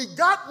if we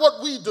got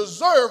what we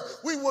deserve,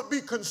 we would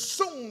be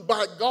consumed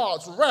by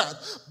God's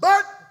wrath.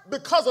 But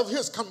because of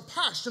his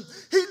compassion,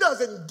 he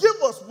doesn't give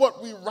us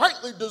what we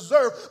rightly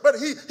deserve, but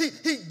he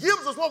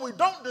gives us what we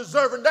don't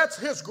deserve, and that's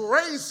his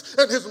grace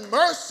and his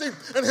mercy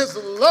and his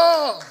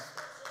love.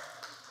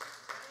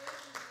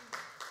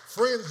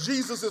 Friends,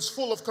 Jesus is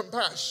full of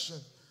compassion.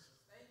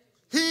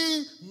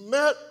 He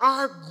met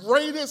our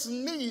greatest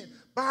need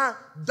by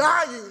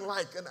dying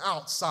like an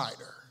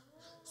outsider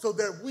so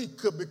that we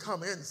could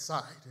become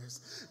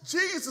insiders.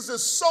 Jesus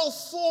is so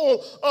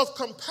full of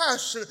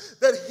compassion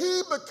that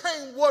he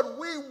became what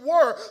we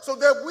were so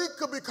that we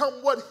could become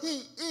what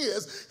he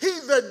is. He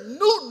that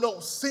knew no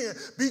sin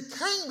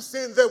became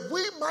sin that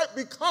we might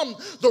become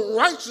the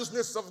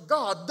righteousness of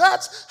God.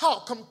 That's how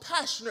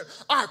compassionate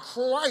our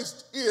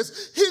Christ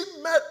is.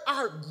 He met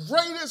our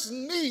greatest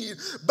need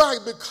by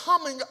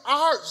becoming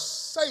our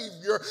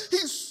Savior.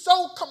 He's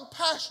so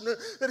compassionate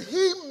that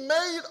he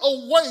made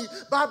a way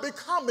by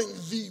becoming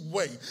the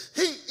way.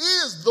 He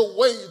is the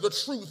way, the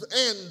truth,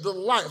 and the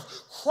life.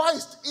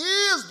 Christ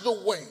is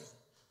the way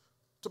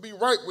to be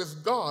right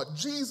with God.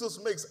 Jesus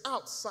makes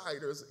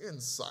outsiders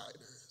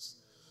insiders.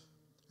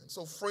 And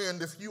so,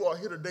 friend, if you are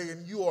here today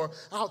and you are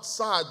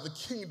outside the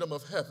kingdom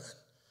of heaven,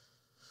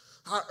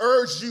 I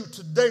urge you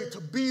today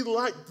to be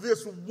like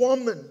this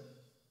woman.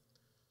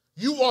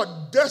 You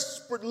are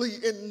desperately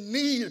in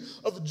need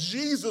of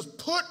Jesus.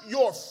 Put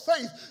your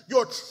faith,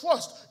 your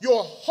trust,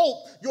 your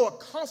hope, your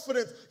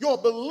confidence, your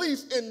belief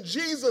in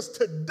Jesus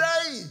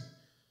today.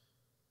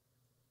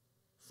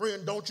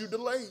 Friend, don't you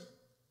delay.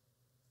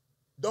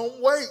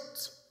 Don't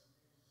wait.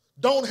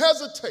 Don't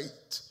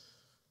hesitate.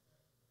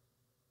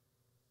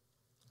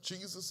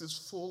 Jesus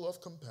is full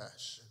of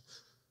compassion.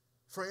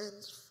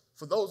 Friends,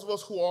 for those of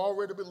us who are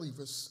already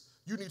believers,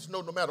 You need to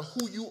know no matter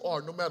who you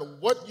are, no matter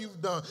what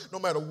you've done, no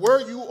matter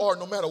where you are,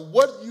 no matter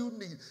what you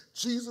need,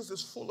 Jesus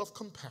is full of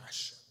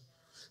compassion.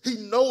 He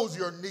knows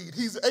your need.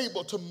 He's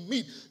able to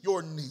meet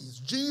your needs.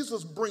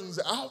 Jesus brings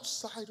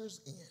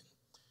outsiders in.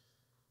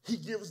 He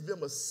gives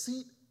them a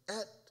seat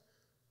at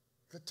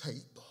the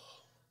table.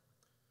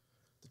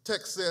 The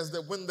text says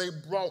that when they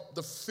brought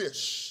the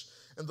fish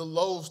and the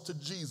loaves to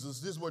Jesus,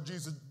 this is what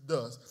Jesus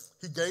does.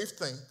 He gave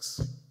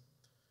thanks,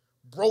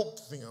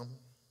 broke them,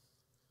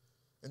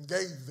 and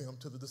gave them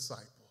to the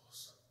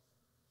disciples.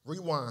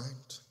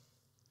 Rewind,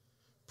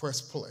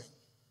 press play.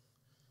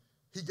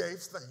 He gave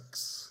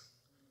thanks.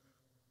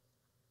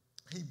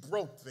 He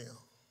broke them.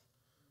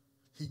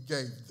 He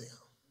gave them.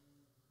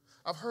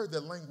 I've heard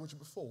that language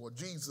before.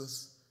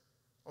 Jesus,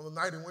 on the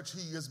night in which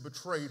he is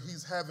betrayed,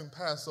 he's having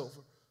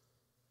Passover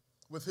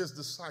with his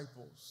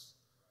disciples.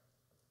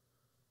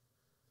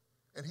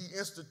 And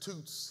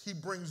he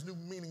brings new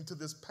meaning to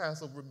this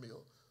Passover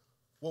meal,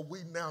 what we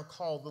now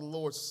call the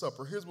Lord's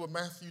Supper. Here's what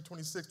Matthew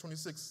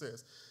 26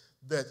 says,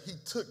 that he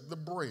took the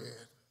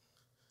bread,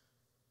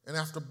 and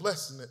after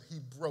blessing it, he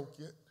broke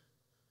it,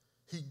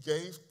 he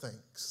gave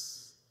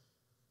thanks,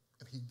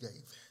 and he gave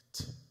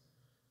it.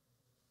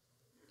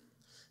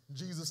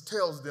 Jesus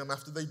tells them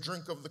after they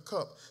drink of the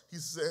cup, he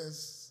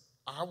says,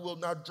 I will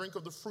not drink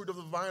of the fruit of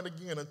the vine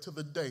again until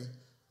the day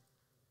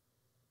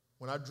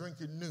when I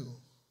drink it new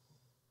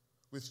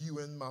with you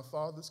in my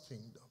Father's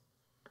kingdom.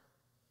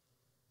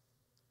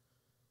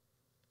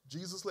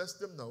 Jesus lets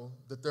them know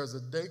that there's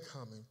a day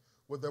coming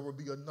where there will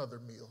be another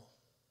meal.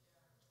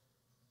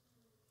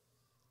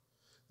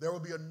 There will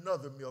be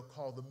another meal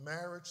called the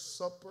marriage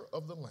supper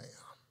of the Lamb.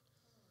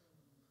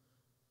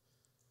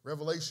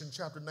 Revelation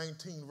chapter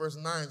 19, verse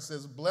 9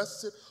 says,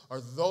 blessed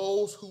are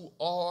those who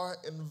are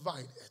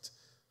invited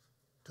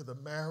to the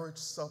marriage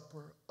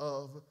supper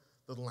of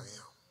the Lamb.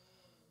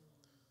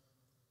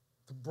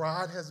 The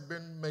bride has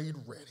been made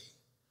ready.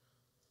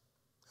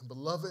 And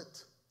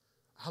beloved,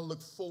 I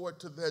look forward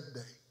to that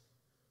day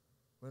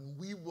when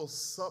we will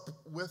sup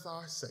with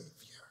our Savior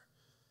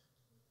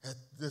at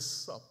this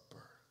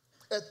supper.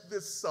 At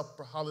this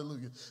supper,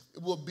 hallelujah.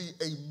 It will be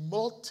a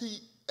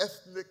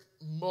multi-ethnic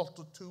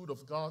multitude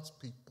of God's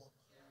people.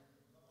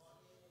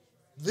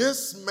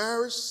 This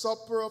marriage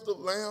supper of the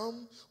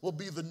Lamb will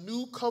be the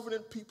new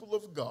covenant people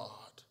of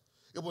God.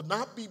 It will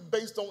not be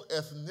based on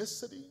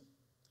ethnicity,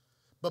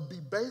 but be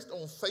based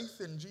on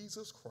faith in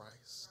Jesus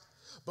Christ.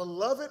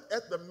 Beloved,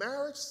 at the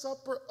marriage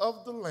supper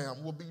of the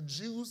Lamb will be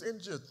Jews and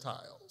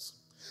Gentiles.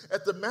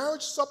 At the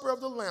marriage supper of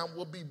the Lamb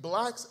will be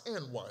blacks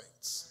and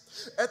whites.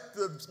 At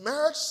the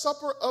marriage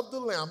supper of the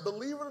Lamb,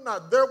 believe it or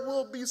not, there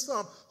will be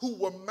some who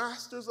were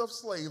masters of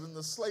slaves, and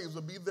the slaves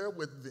will be there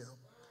with them.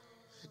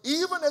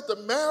 Even at the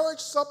marriage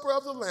supper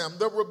of the Lamb,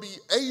 there will be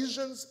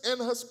Asians and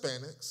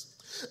Hispanics.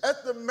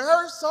 At the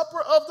marriage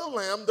supper of the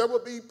Lamb, there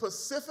will be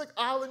Pacific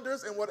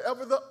Islanders and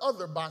whatever the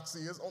other box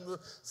is on the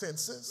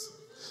census.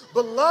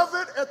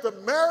 Beloved, at the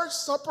marriage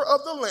supper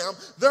of the Lamb,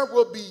 there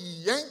will be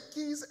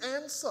Yankees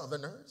and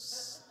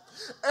Southerners.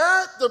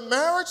 At the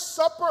marriage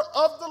supper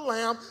of the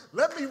Lamb,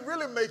 let me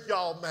really make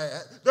y'all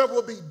mad, there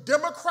will be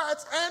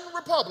Democrats and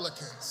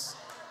Republicans.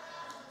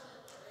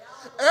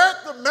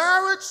 At the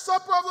marriage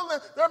supper of the Lamb,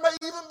 there may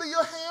even be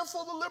a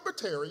handful of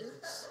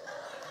libertarians.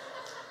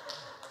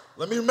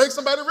 Let me make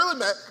somebody really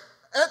mad.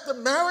 At the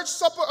marriage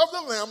supper of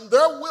the Lamb,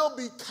 there will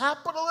be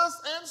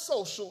capitalists and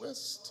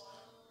socialists.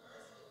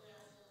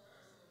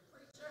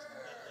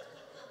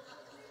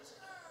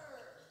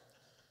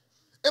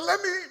 And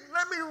let me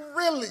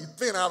really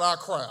thin out our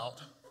crowd.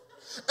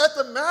 At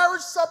the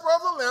marriage supper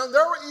of the Lamb,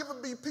 there will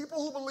even be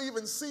people who believe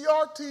in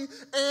CRT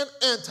and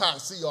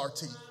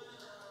anti-CRT.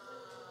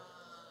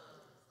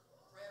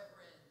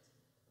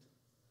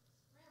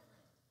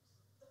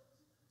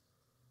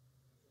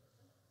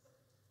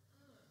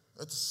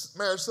 At the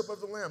marriage supper of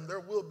the Lamb,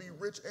 there will be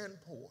rich and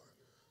poor.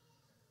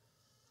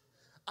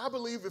 I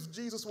believe if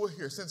Jesus were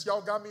here, since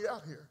y'all got me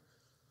out here,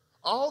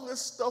 all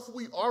this stuff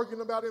we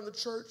arguing about in the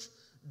church,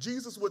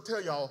 Jesus would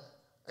tell y'all,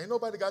 ain't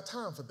nobody got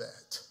time for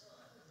that.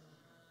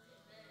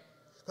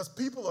 Because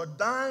people are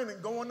dying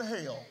and going to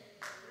hell.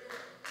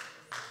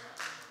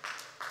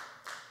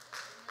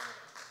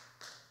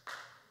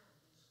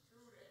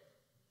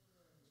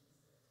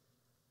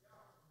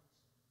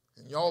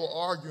 And y'all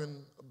are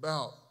arguing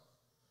about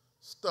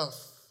stuff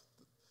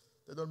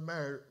that doesn't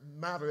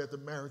matter at the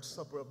marriage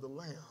supper of the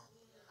Lamb.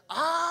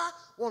 I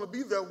want to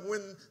be there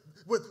when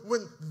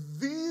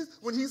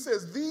he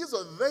says, these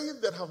are they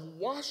that have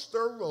washed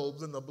their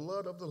robes in the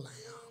blood of the Lamb.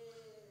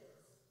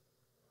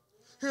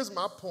 Here's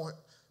my point,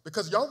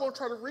 because y'all going to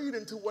try to read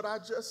into what I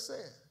just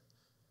said.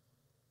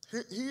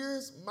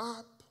 Here's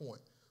my point.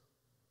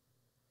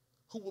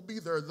 Who will be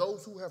there?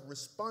 Those who have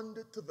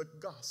responded to the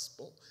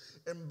gospel.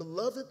 And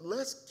beloved,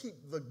 let's keep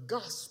the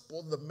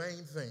gospel the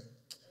main thing.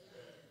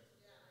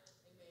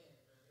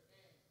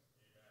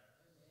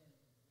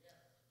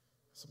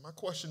 So my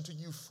question to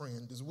you,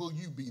 friend, is will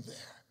you be there?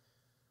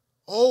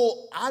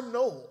 Oh, I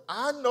know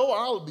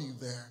I'll be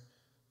there.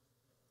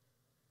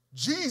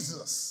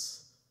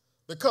 Jesus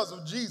Because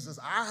of Jesus,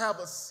 I have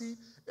a seat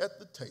at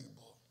the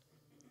table.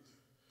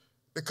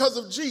 Because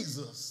of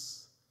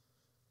Jesus,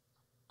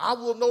 I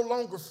will no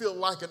longer feel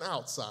like an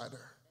outsider.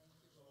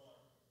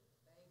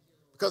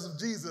 Because of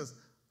Jesus,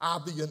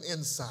 I'll be an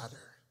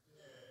insider.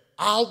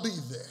 I'll be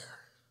there.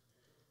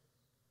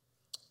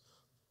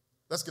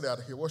 Let's get out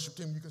of here. Worship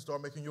team, you can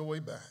start making your way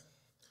back.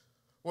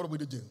 What are we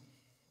to do?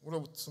 What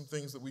are some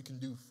things that we can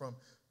do from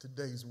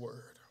today's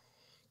word?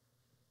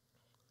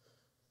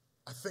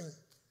 I think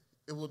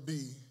it would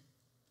be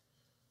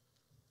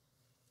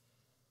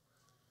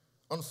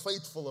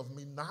unfaithful of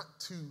me not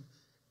to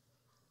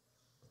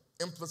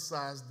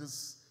emphasize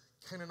this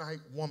Canaanite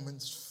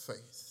woman's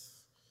faith.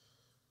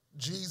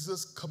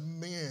 Jesus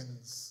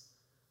commends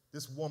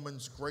this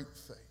woman's great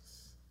faith.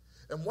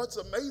 And what's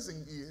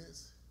amazing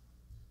is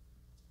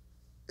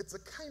it's a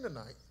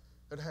Canaanite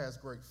that has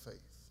great faith.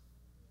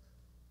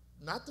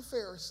 Not the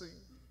Pharisee,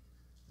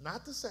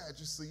 not the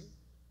Sadducee,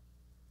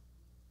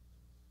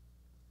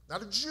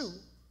 not a Jew,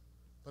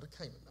 but a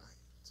Canaanite.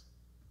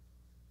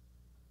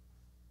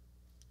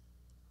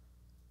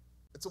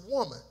 It's a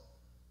woman,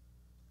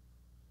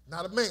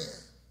 not a man,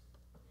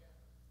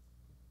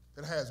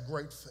 that has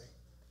great faith.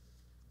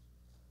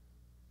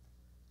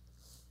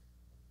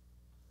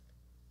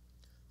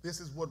 This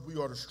is what we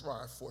ought to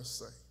strive for,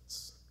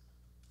 saints.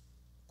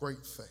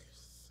 Great faith.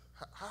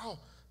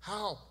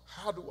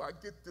 How do I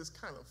get this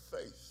kind of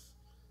faith?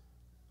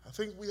 I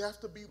think we have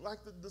to be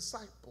like the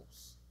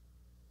disciples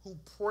who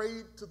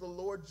prayed to the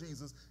Lord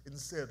Jesus and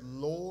said,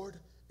 Lord,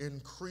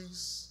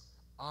 increase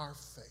our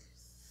faith.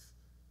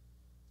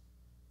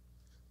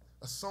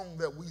 A song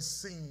that we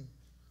sing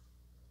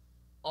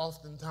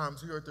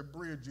oftentimes here at the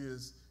bridge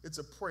it's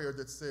a prayer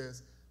that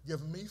says,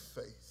 give me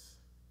faith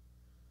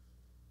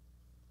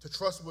to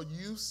trust what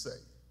you say.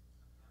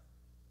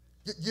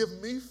 Give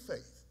me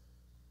faith.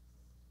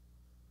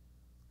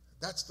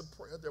 That's the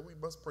prayer that we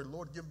must pray.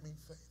 Lord, give me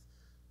faith.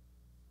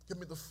 Give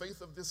me the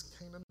faith of this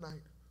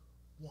Canaanite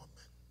woman.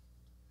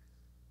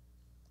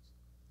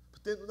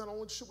 But then not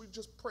only should we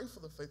just pray for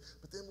the faith,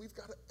 but then we've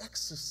got to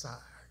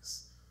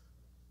exercise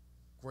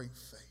great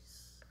faith.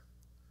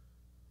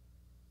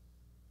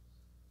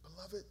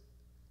 Beloved,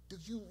 do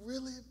you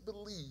really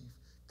believe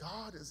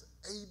God is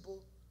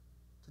able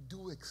to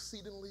do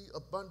exceedingly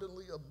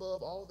abundantly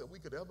above all that we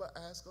could ever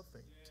ask or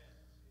think?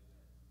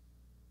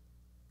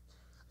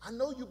 I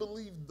know you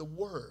believe the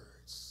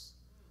words,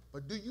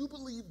 but do you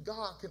believe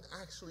God can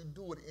actually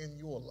do it in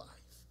your life?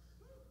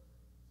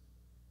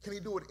 Can he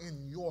do it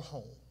in your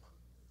home?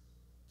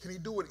 Can he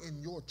do it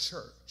in your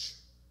church?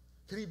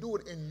 Can he do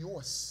it in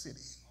your city?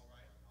 All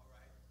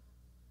right.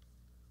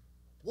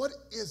 What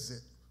is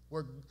it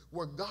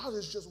where God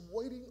is just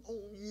waiting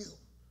on you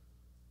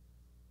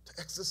to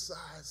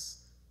exercise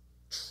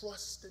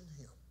trust in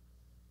him?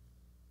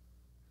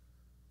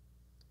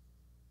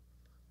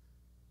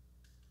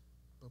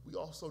 But we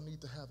also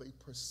need to have a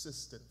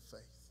persistent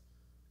faith.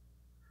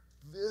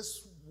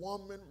 This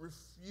woman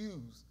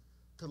refused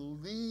to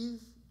leave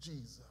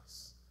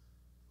Jesus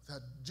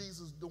without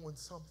Jesus doing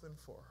something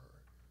for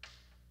her.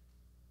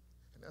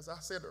 And as I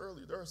said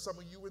earlier, there are some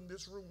of you in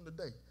this room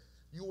today.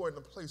 You are in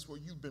a place where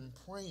you've been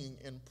praying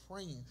and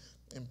praying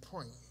and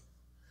praying.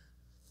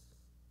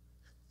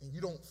 And you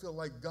don't feel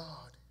like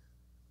God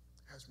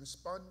has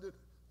responded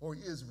or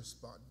is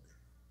responding.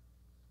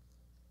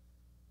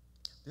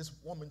 This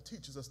woman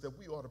teaches us that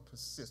we ought to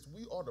persist.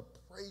 We ought to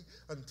pray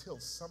until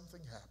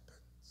something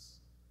happens.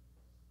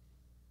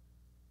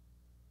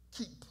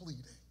 Keep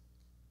pleading.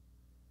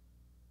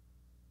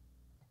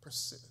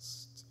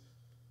 Persist.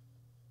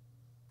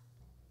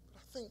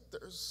 But I think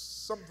there's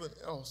something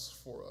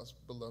else for us,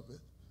 beloved.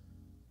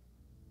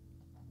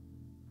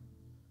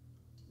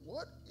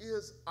 What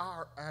is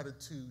our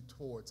attitude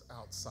towards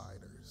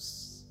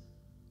outsiders?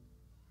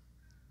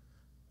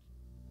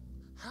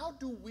 How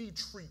do we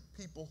treat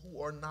people who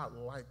are not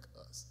like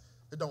us,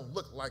 that don't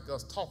look like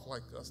us, talk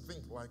like us,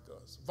 think like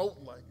us, vote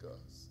like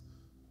us?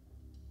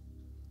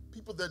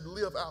 People that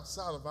live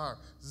outside of our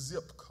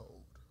zip code.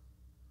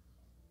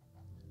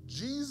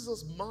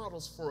 Jesus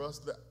models for us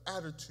the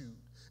attitude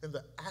and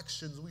the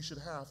actions we should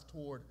have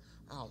toward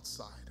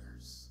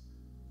outsiders.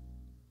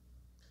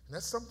 And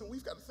that's something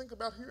we've got to think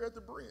about here at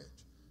the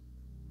bridge.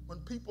 When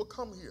people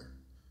come here,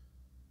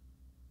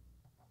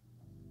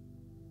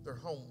 they're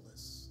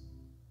homeless.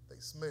 They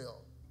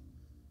smell.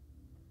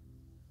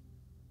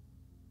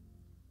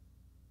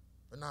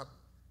 They're not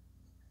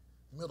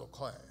middle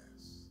class.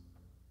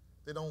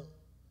 They don't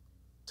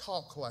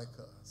talk like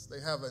us. They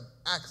have an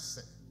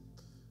accent.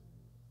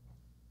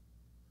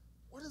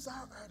 What is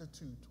our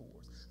attitude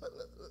towards?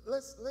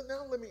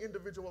 Let me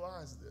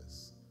individualize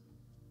this.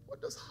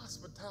 What does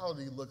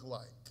hospitality look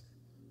like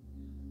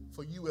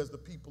for you as the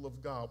people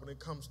of God when it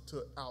comes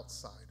to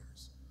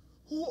outsiders?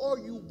 Who are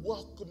you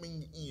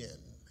welcoming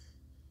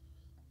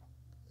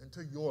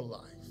into your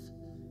life,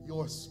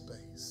 your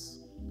space?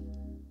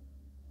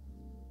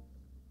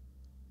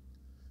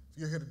 If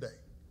you're here today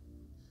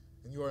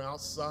and you are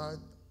outside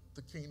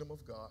the kingdom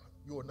of God,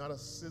 you are not a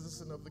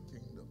citizen of the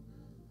kingdom,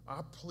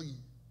 I plead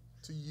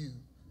to you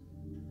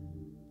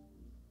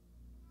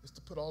is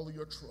to put all of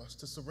your trust,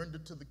 to surrender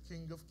to the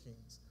King of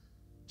Kings,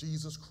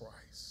 Jesus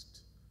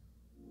Christ,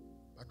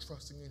 by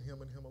trusting in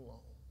him and him alone.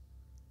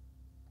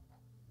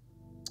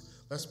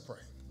 Let's pray.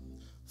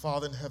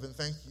 Father in heaven,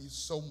 thank you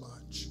so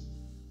much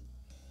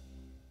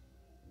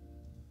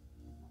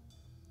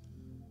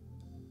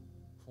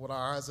for what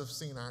our eyes have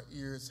seen, our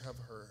ears have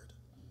heard.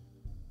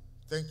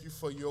 Thank you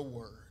for your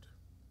word.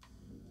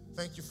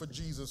 Thank you for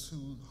Jesus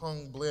who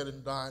hung, bled,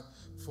 and died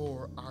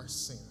for our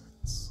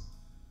sins.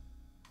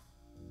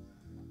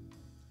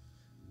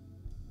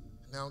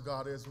 Now,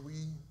 God, as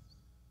we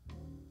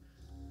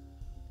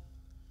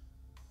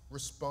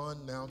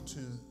respond now to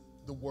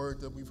the word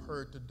that we've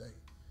heard today,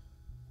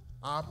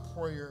 our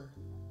prayer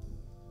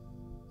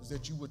is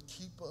that you would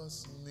keep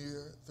us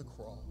near the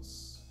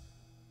cross.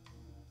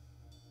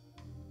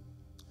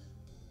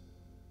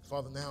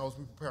 Father, now as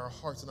we prepare our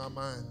hearts and our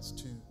minds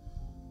to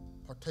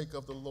partake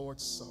of the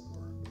Lord's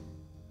Supper,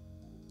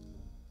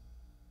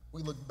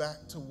 we look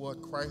back to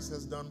what Christ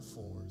has done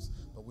for us,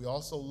 but we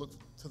also look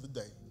to the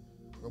day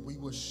where we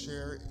will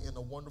share in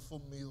a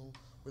wonderful meal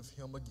with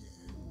him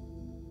again.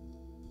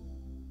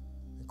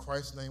 In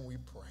Christ's name we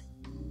pray.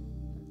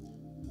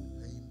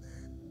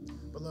 Amen.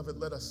 Beloved,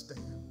 let us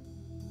stand.